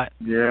receivers a lot.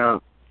 Yeah.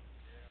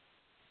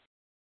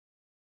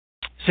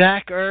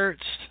 Zach Ertz,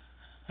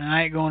 and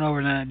I ain't going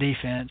over that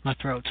defense. My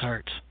throat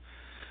hurts.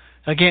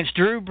 Against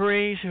Drew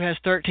Brees, who has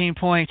 13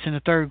 points in the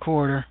third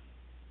quarter.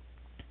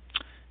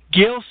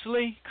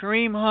 Gilsley,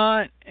 Kareem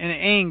Hunt, and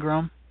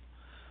Ingram.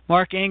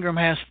 Mark Ingram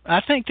has...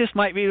 I think this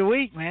might be the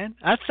week, man.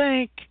 I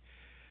think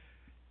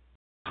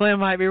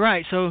Clem might be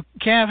right. So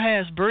Cav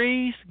has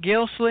Brees,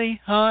 Gilsley,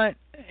 Hunt,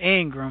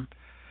 Ingram.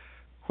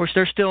 Of course,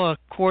 there's still a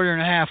quarter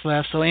and a half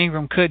left, so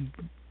Ingram could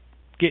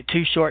get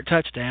 2 short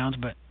touchdowns,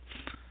 but...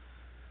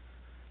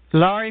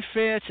 Laurie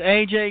Fitz,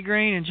 A.J.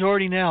 Green, and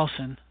Jordy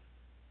Nelson.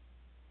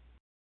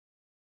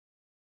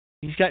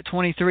 He's got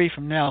 23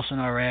 from Nelson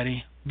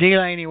already.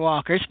 Delaney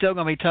Walker. It's still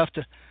going to be tough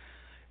to.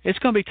 It's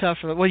going to be tough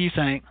for. What do you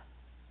think?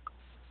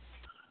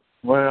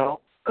 Well,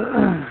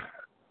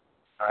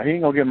 he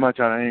ain't gonna get much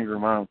out of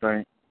Ingram, I don't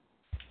think.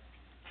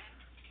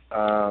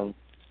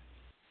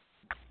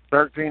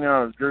 13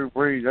 out of Drew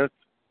Brees.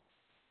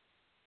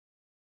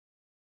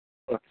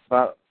 That's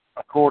about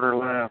a quarter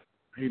left.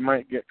 He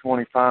might get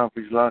 25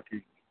 if he's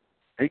lucky.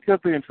 He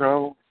could be in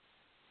trouble.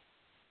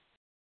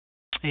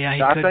 Yeah,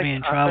 he could be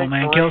in trouble,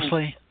 man.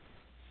 Gilsley.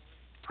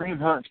 Kareem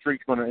Hunt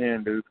streak's going to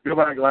end, dude. Go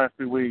back the last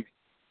 2 weeks.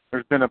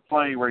 There's been a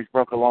play where he's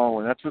broke a long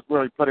one. That's what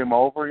really put him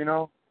over, you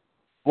know.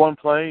 One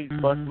play,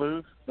 he's bust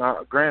loose.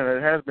 Now, granted,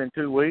 it has been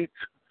 2 weeks,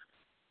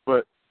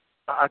 but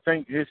I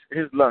think his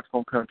luck's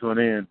going to come to an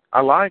end. I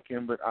like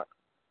him, but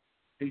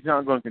he's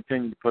not going to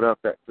continue to put up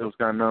those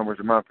kind of numbers,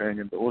 in my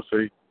opinion, but we'll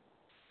see.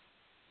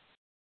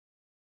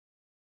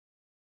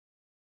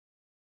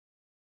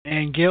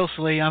 And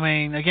Gilsley, I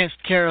mean,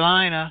 against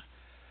Carolina,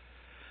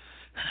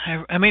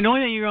 I mean, the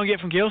only thing you're going to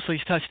get from Gilsley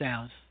is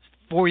touchdowns.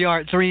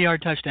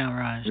 3-yard touchdown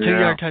runs,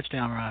 2-yard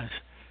touchdown runs.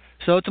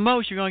 So at the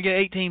most, you're going to get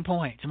 18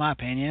 points, in my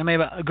opinion. I mean,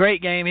 a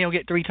great game, he'll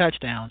get 3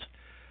 touchdowns.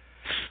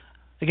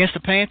 Against the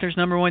Panthers,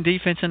 number 1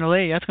 defense in the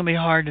league, that's going to be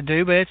hard to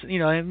do, but it's, you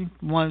know,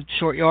 one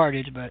short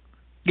yardage. But,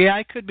 yeah,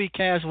 it could be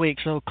Cavs week,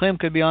 so Clem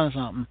could be on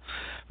something.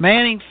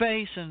 Manning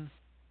Face and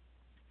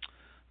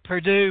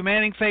Purdue.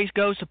 Manning Face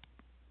goes to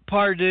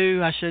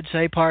Purdue, I should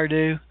say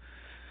Purdue.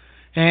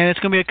 And it's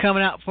going to be a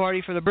coming-out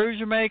party for the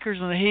Bruiser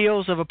Makers on the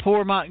heels of a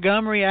poor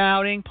Montgomery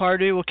outing.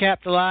 Purdue will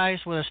capitalize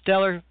with a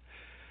stellar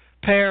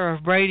pair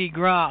of Brady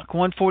Gronk,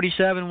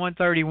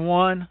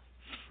 147-131.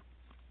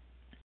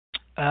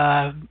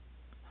 I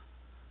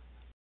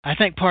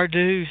think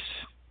Purdue's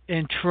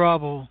in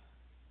trouble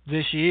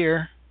this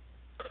year.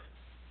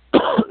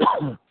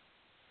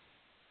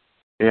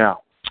 Yeah.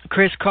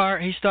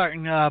 He's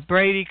starting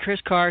Brady, Chris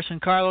Carson,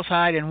 Carlos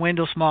Hyde, and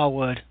Wendell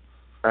Smallwood.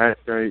 That's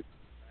great.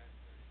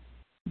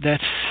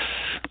 That's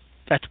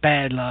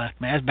bad luck,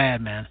 man. That's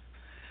bad, man.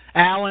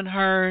 Allen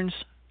Hurns,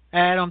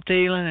 Adam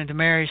Thielen, and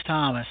Demaryius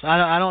Thomas.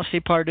 I don't see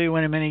Purdue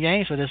winning many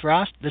games with this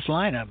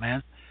lineup,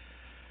 man.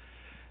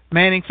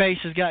 Manning Face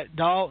has got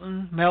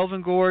Dalton,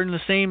 Melvin Gordon,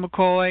 Lassine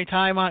McCoy,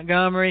 Ty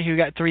Montgomery, who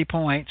got 3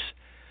 points,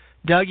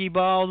 Dougie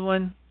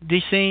Baldwin,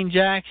 Deshaun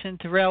Jackson,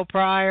 Terrell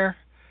Pryor,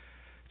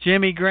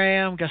 Jimmy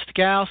Graham,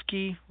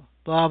 Gostkowski,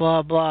 blah,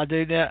 blah, blah.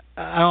 Dude, I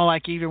don't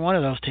like either one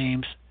of those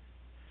teams.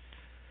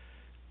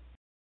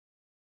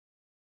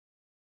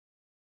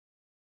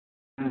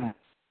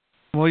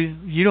 Well,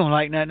 you don't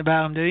like nothing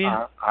about them, do you?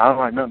 I don't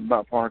like nothing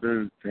about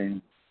Purdue's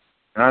team.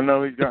 And I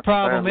know he's got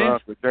some bad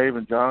luck with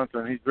David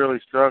Johnson. He's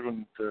really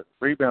struggling to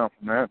rebound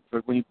from that.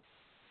 But when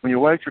you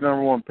waste your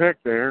number 1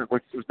 pick there,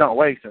 which it's not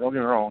wasting, don't get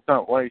me wrong, it's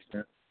not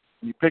wasting.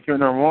 When you pick your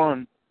number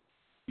 1,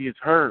 he gets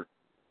hurt.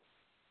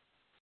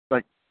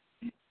 Like,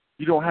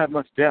 you don't have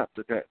much depth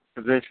at that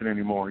position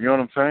anymore. You know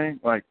what I'm saying?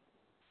 Like,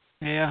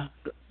 yeah.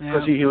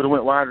 Because he would have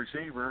went wide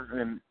receiver,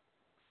 and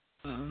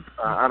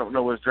I don't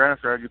know his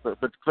draft strategy, but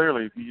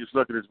clearly, if you just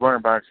look at his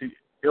running backs,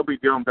 he'll be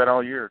doing that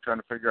all year, trying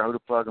to figure out who to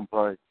plug and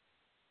play.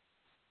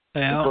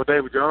 Yeah. Until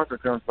David Johnson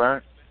comes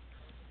back.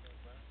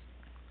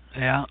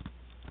 Yeah.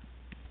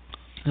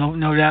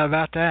 No doubt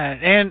about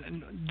that.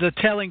 And the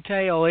telling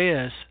tale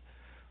is,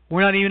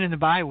 we're not even in the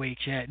bye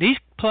weeks yet. These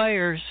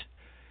players,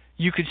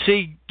 you could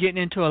see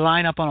getting into a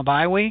lineup on a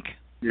bye week.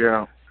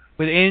 Yeah.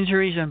 With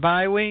injuries and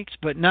bye weeks,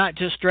 but not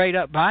just straight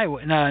up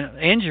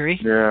injury.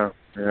 Yeah.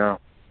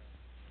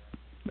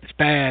 It's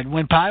bad.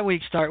 When bye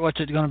weeks start, what's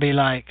it going to be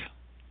like?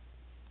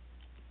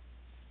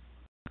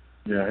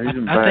 Yeah, he's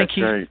in bad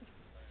shape.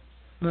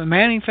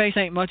 Manning Face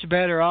ain't much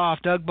better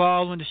off. Doug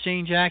Baldwin,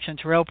 Deshaun Jackson,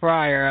 Terrell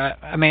Pryor.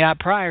 I mean,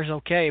 Pryor's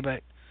okay,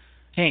 but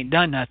he ain't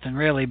done nothing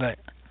really. But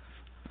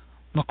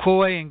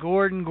McCoy and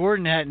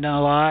Gordon hadn't done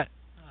a lot.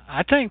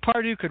 I think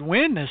Purdue could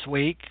win this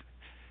week,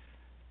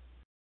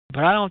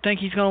 but I don't think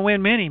he's going to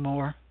win many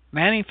more.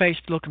 Manning Face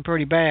looking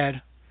pretty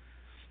bad.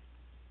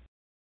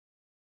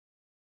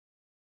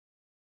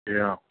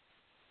 Yeah.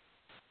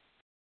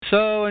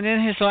 So, and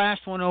then his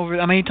last one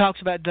he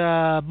talks about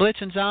the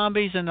Blitz and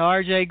Zombies and the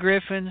R.J.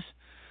 Griffins.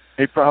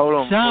 Hold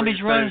on. Zombies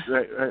run.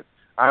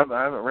 I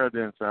haven't read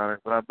the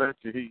Insider, but I bet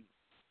you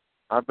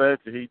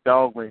he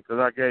dogged me because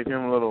I gave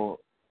him a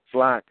little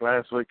slack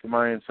last week to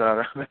my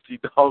Insider. I bet he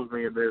dogged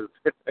me in this.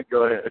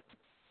 Go ahead.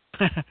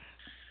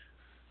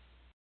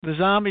 The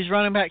Zombies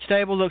running back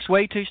stable looks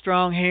way too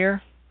strong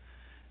here,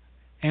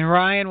 and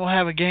Ryan will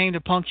have a game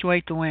to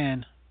punctuate the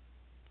win.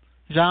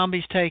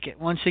 Zombies take it,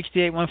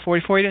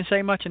 168-144. He didn't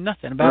say much of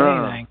nothing about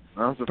anything.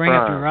 I'm surprised. Bring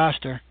up your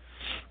roster.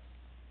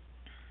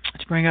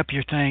 Let's bring up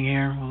your thing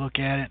here. We'll look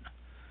at it.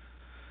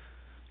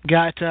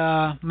 Got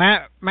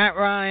Matt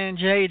Ryan,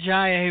 Jay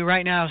Ajayi, who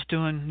right now is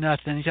doing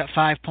nothing. He's got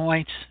 5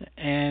 points,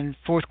 and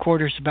fourth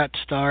quarter's about to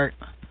start.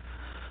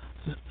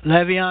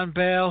 Le'Veon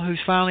Bell, who's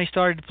finally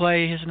started to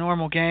play his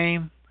normal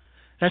game.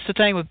 That's the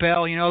thing with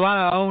Bell. You know, a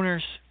lot of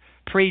owners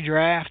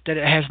pre-draft that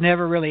has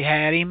never really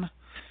had him.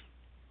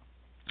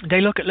 They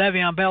look at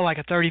Le'Veon Bell like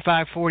a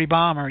 35-40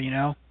 bomber, you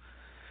know.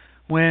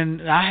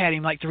 when I had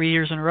him like 3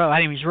 years in a row. I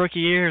had him his rookie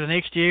year, the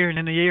next year, and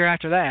then the year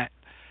after that.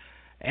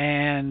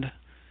 And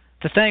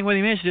the thing with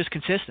him is just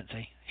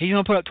consistency. He's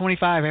going to put up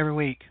 25 every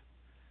week.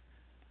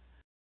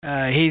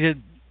 He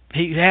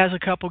has a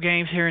couple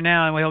games here and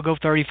now, and he'll go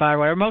 35 or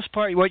whatever. Most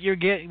part, what you've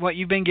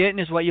been getting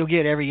is what you'll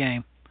get every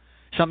game.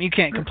 Something you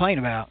can't complain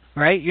about,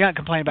 right? You're not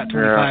complaining about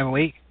 25 a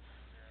week.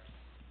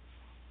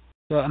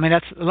 So, I mean,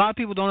 that's a lot of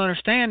people don't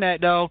understand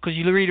that, though, because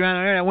you read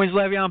around there, when's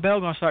Le'Veon Bell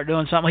going to start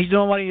doing something? He's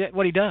doing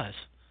what he does.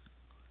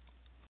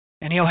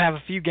 And he'll have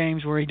a few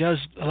games where he does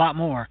a lot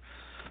more.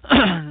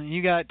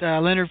 You got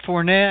Leonard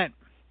Fournette,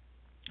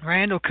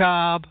 Randall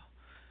Cobb,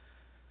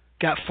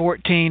 got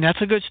 14. That's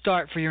a good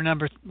start for your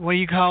number. What do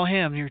you call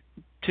him? Your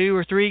 2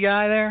 or 3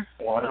 guy there?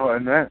 Well,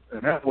 in that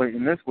week,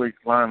 in this week's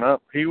lineup,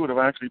 he would have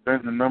actually been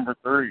the number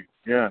 3.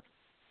 Yeah.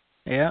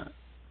 Yeah.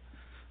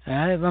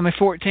 I mean,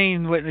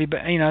 14 wouldn't be,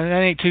 that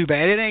ain't too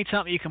bad. It ain't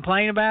something you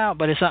complain about,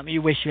 but it's something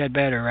you wish you had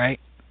better, right?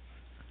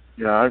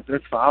 Yeah,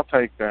 I'll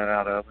take that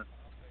out of it.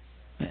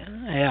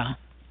 Yeah.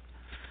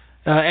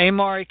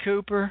 Amari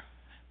Cooper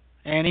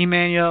and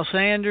Emmanuel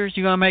Sanders.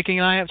 You going to make any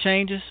lineup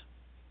changes?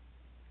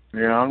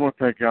 Yeah, I'm going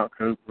to take out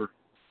Cooper.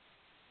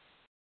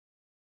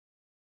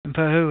 And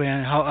put who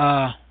in?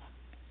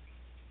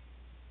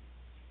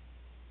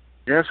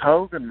 Yes,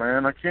 Hogan,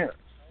 man. I can't.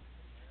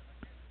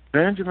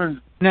 Benjamin's.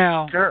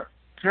 Now.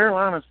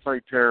 Carolina's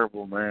played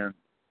terrible, man.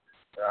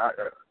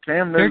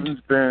 Cam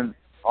Newton's been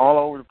all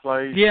over the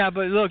place. Yeah,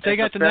 but look, they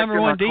got the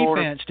number 1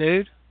 defense,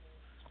 dude.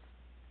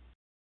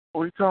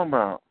 What are you talking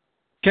about?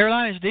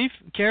 Carolina.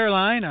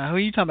 Who are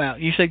you talking about?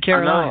 You said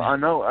Carolina. I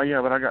know.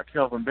 Yeah, but I got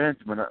Kelvin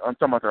Benjamin. I'm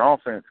talking about their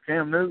offense.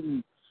 Cam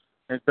Newton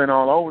has been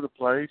all over the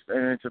place,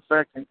 and it's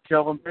affecting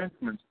Kelvin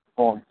Benjamin's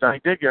performance. Now, he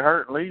did get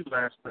hurt and leave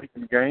last week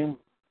in the game.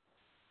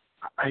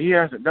 He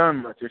hasn't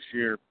done much this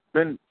year.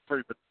 Been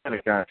pretty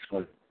pathetic,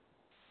 actually.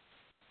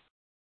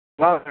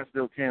 A lot of that has to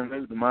do with Cam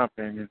Newton, in my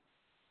opinion.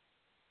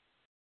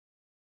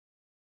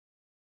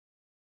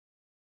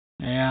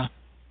 Yeah.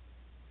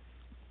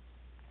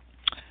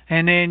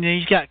 And then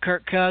he's got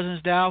Kirk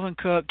Cousins, Dalvin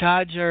Cook,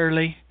 Todd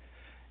Gurley,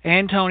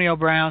 Antonio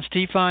Brown,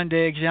 Stephon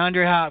Diggs,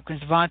 DeAndre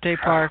Hopkins, Devontae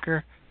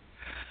Parker.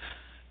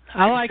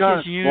 I like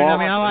his unit. I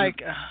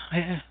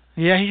mean,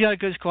 yeah, he's got a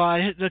good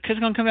squad. The kid's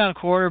going to come down to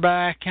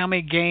quarterback. How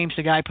many games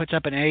the guy puts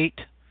up in 8?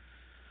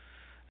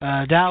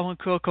 Dalvin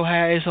Cook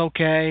is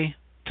okay.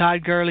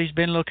 Todd Gurley's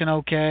been looking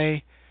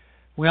okay.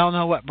 We all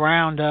know what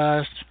Brown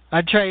does.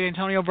 I'd trade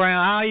Antonio Brown.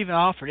 I even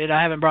offered it.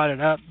 I haven't brought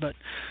it up, but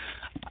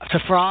to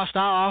Frost, I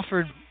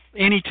offered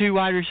any 2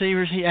 wide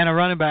receivers and a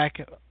running back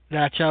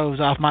that I chose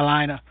off my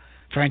lineup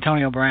for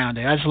Antonio Brown,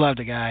 dude. I just love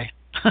the guy.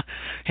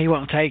 He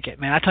won't take it,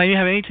 man. I tell you,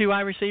 have any 2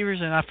 wide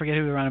receivers, and I forget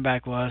who the running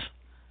back was.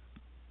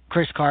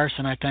 Chris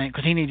Carson, I think,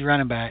 because he needs a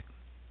running back.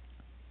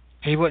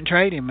 He wouldn't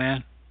trade him,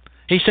 man.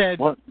 He said...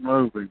 What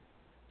movie?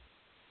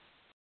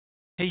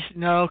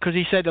 Because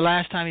he said the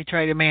last time he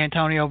traded me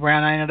Antonio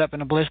Brown, I ended up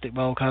in a ballistic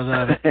bowl because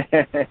of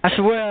it. I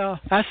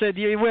said,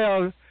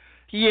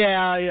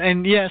 yeah,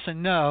 and yes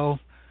and no.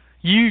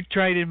 You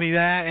traded me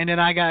that, and then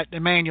I got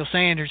Emmanuel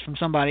Sanders from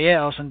somebody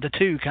else, and the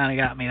 2 kind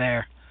of got me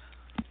there.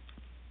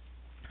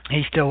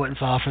 He still wouldn't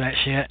fall for that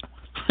shit.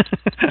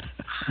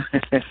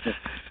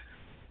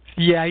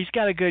 Yeah, he's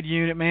got a good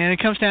unit, man. It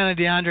comes down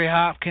to DeAndre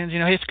Hopkins.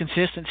 His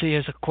consistency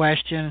is a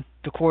question.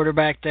 The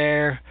quarterback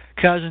there.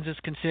 Cousins' is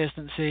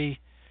consistency.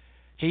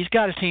 He's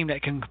got a team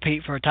that can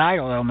compete for a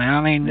title, though, man.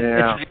 I mean,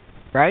 yeah.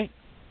 Right?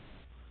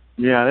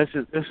 Yeah,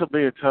 this will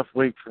be a tough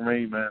week for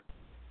me, man.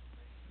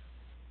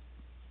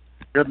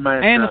 Good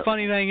matchup. And the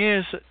funny thing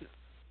is,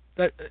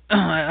 that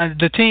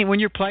the team, when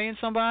you're playing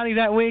somebody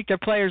that week, their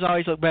players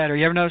always look better.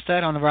 You ever notice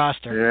that on the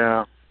roster?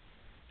 Yeah.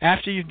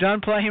 After you've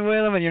done playing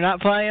with them and you're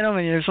not playing them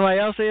and somebody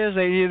else is,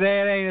 they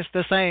ain't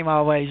the same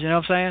always. You know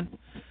what I'm saying?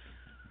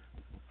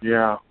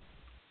 Yeah.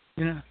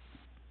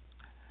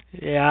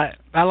 Yeah,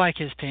 I like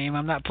his team.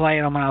 I'm not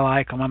playing him and I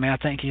like him. I mean, I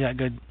think he's got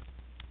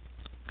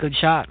good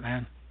shot,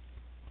 man.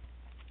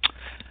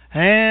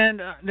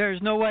 And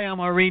there's no way I'm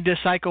going to read this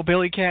Psycho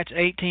Billy Cat's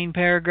 18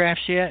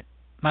 paragraphs yet.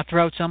 My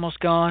throat's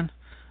almost gone.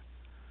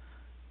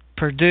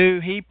 Purdue,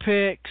 he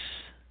picks...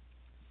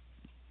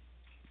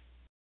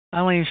 I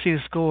don't even see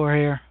the score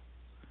here.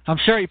 I'm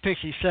sure he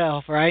picks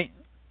himself, right?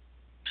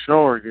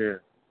 Sure,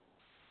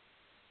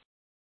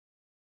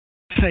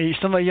 yeah.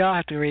 Some of y'all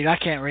have to read. I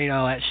can't read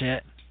all that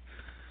shit.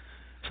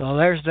 So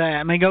there's that.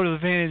 I mean, go to the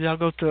vintage. I'll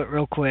go through it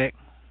real quick.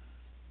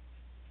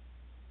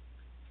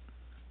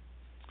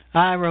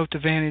 I wrote the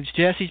vintage.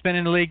 Jesse's been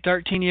in the league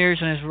 13 years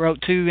and has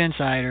wrote 2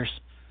 insiders.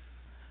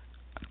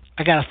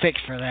 I got a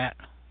fix for that,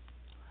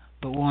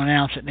 but we'll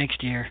announce it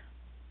next year.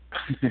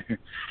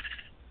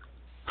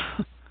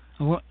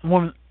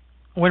 when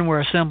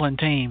we're assembling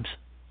teams.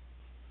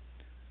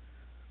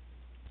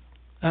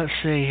 Let's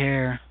see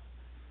here.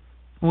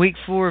 Week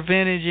 4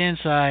 vintage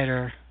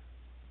insider.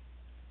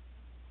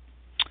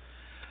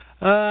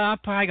 I'm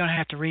probably going to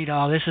have to read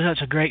all this. It's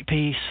such a great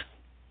piece.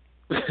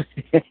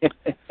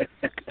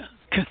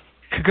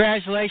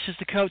 Congratulations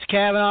to Coach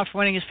Kavanaugh for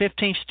winning his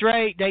 15th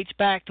straight. Dates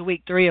back to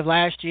week 3 of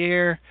last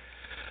year.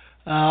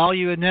 All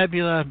you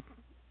Nebula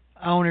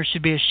owners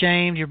should be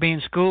ashamed. You're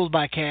being schooled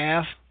by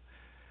Cav.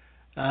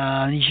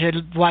 You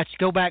should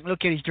go back and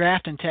look at his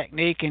drafting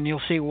technique, and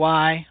you'll see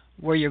where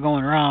you're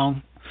going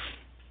wrong.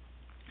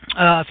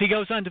 If he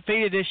goes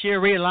undefeated this year,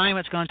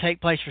 realignment's going to take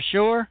place for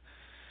sure.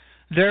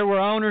 There were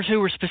owners who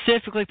were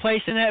specifically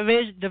placed in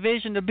that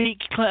division to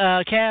beat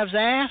Cavs'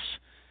 ass.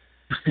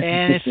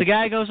 And if the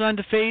guy goes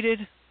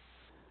undefeated,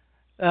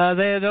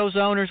 those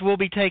owners will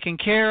be taken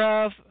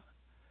care of.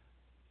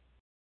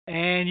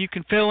 And you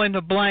can fill in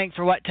the blank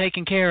for what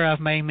taken care of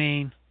may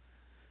mean.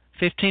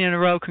 15 in a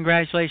row,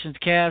 congratulations to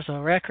Cavs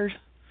on record.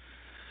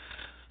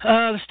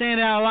 The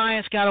Standout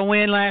Alliance got a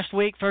win last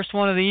week, first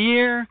one of the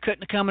year.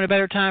 Couldn't have come at a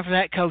better time for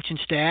that coaching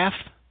staff.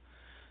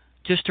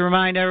 Just to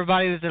remind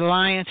everybody that the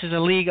Alliance is a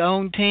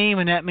league-owned team,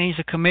 and that means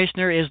the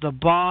commissioner is the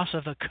boss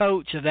of the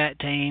coach of that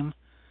team.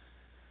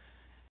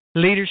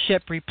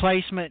 Leadership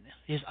replacement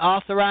is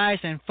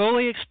authorized and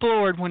fully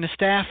explored when the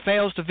staff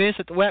fails to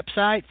visit the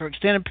website for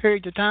extended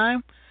periods of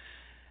time.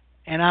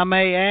 And I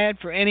may add,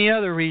 for any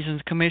other reasons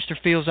the commissioner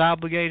feels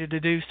obligated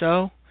to do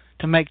so,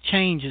 to make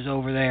changes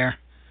over there.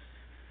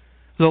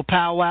 A little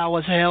powwow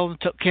was held and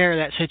took care of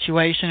that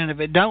situation, and if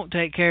it don't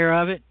take care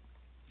of it,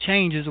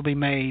 changes will be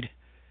made.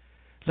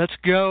 Let's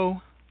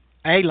go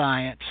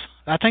Alliance.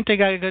 I think they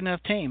got a good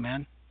enough team,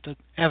 man, to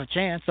have a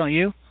chance, don't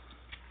you?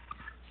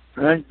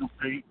 Thank you,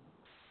 Pete.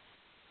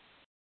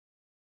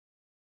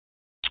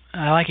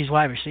 I like his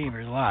wide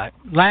receivers a lot.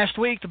 Last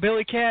week, the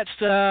Billy Cats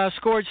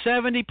scored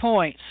 70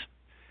 points.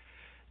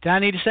 Do I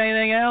need to say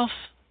anything else?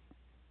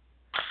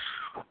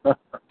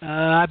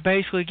 I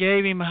basically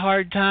gave him a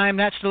hard time.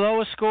 That's the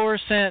lowest score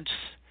since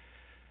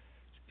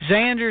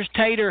Xander's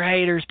Tater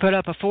Haters put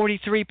up a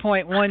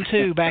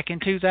 43.12 back in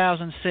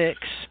 2006.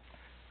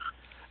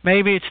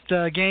 Maybe it's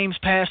the games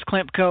past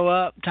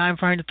Klimko up. Time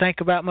for him to think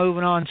about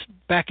moving on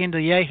back into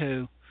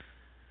Yahoo.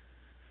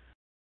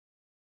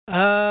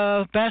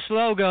 Best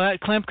logo. That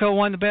Klimko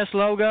won the best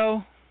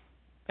logo.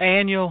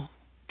 Annual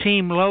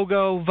team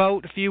logo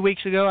vote a few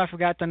weeks ago. I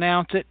forgot to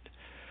announce it.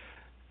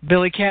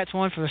 Billy Cats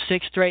won for the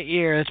 6th straight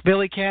year. It's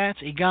Billy Cats,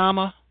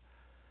 Igama,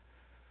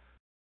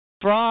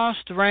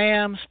 Frost,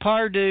 Rams,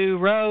 Pardue,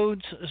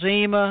 Rhodes,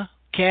 Zima,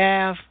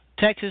 Cav,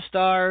 Texas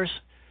Stars,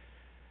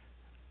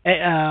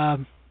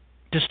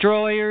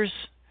 Destroyers,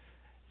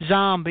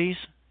 Zombies.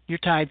 You're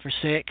tied for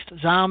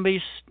 6th.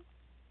 Zombies,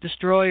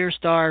 Destroyers,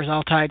 Stars,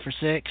 all tied for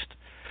 6th.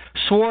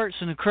 Swartz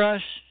and the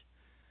Crush,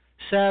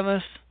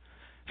 7th.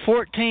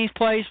 14th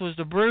place was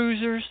the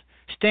Bruisers.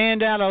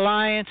 Standout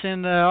Alliance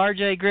and the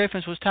R.J.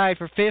 Griffins was tied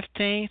for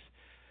 15th.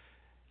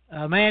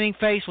 Manning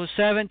Face was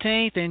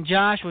 17th, and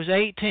Josh was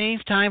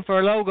 18th. Time for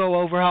a logo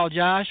overhaul,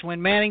 Josh.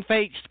 When Manning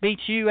Face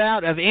beats you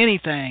out of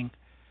anything,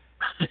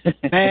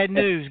 bad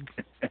news.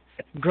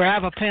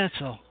 Grab a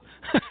pencil.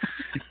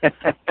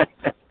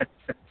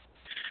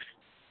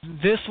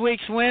 This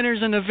week's winners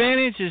in the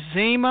vintage is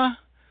Zima,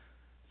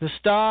 the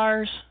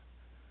Stars,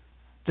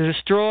 the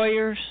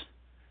Destroyers,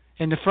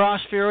 and the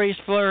Frost Furies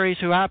Flurries,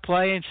 who I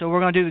play, and so we're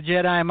going to do the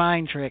Jedi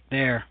mind trick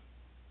there.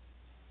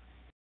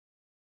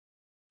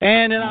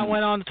 And then I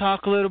went on to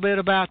talk a little bit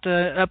about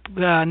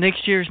the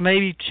next year's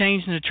maybe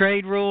changing the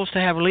trade rules to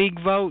have a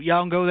league vote.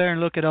 Y'all can go there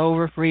and look it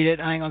over, read it.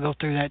 I ain't going to go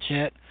through that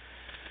shit.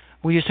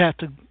 We just have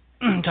to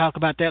talk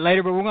about that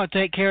later, but we're going to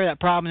take care of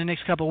that problem in the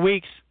next couple of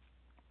weeks.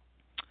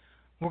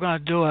 We're going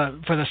to do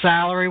for the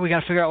salary. We got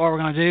to figure out what we're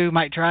going to do.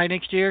 Might try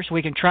next year so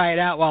we can try it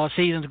out while the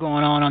season's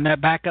going on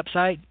that backup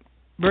site,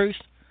 Bruce.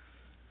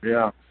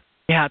 Yeah.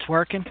 Yeah, how it's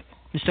working.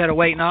 Instead of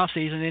waiting off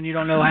season, then you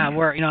don't know how it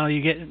works. You know,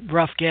 you get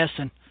rough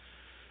guessing.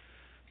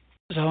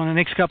 So in the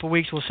next couple of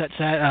weeks, we'll set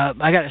that up.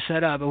 I got it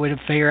set up, but we'll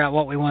figure out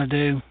what we want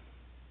to do.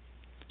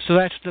 So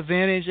that's the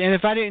vintage. And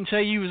if I didn't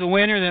say you was a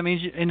winner, that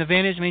means in the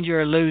vintage means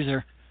you're a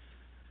loser.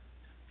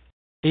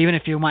 Even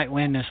if you might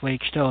win this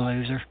week, still a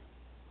loser.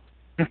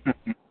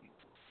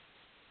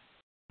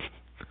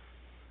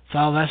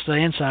 So that's the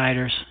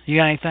insiders. You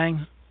got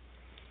anything?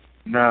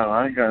 No,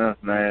 I ain't got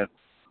nothing to add.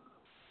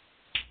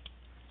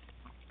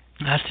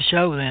 That's the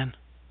show then.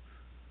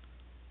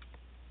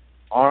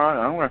 All right,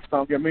 I'm going to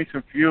stop get me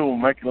some fuel,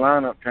 make a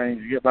lineup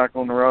change, get back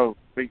on the road.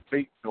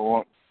 Beat go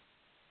up.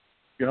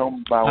 Get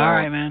home by 1. All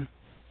right, man.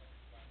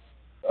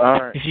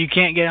 All right. If you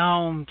can't get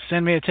home,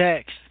 send me a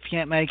text. If you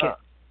can't make it.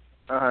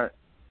 All right.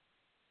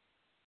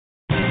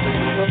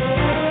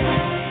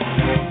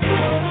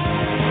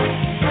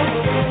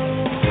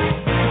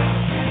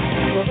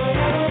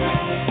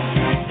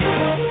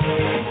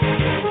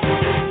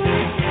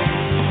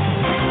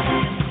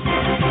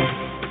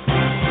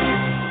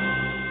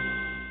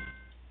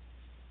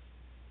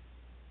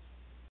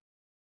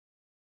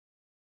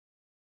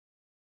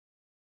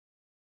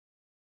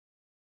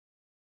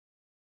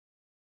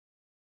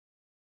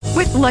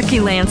 With Lucky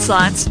Land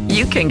Slots,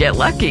 you can get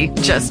lucky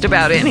just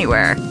about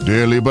anywhere.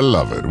 Dearly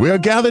beloved, we are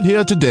gathered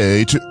here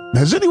today to...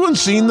 Has anyone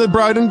seen the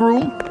bride and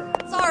groom?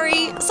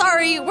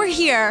 Sorry, we're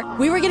here.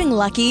 We were getting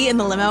lucky in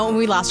the limo and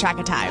we lost track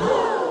of time.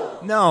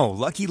 No,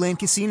 Lucky Land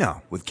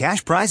Casino, with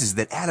cash prizes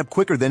that add up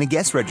quicker than a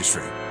guest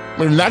registry.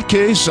 In that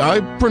case,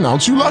 I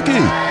pronounce you lucky.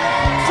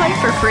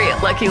 Play for free at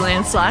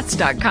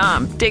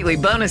LuckyLandSlots.com. Daily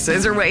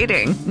bonuses are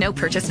waiting. No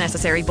purchase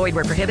necessary. Void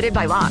where prohibited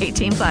by law.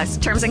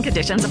 18+. Terms and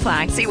conditions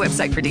apply. See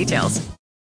website for details.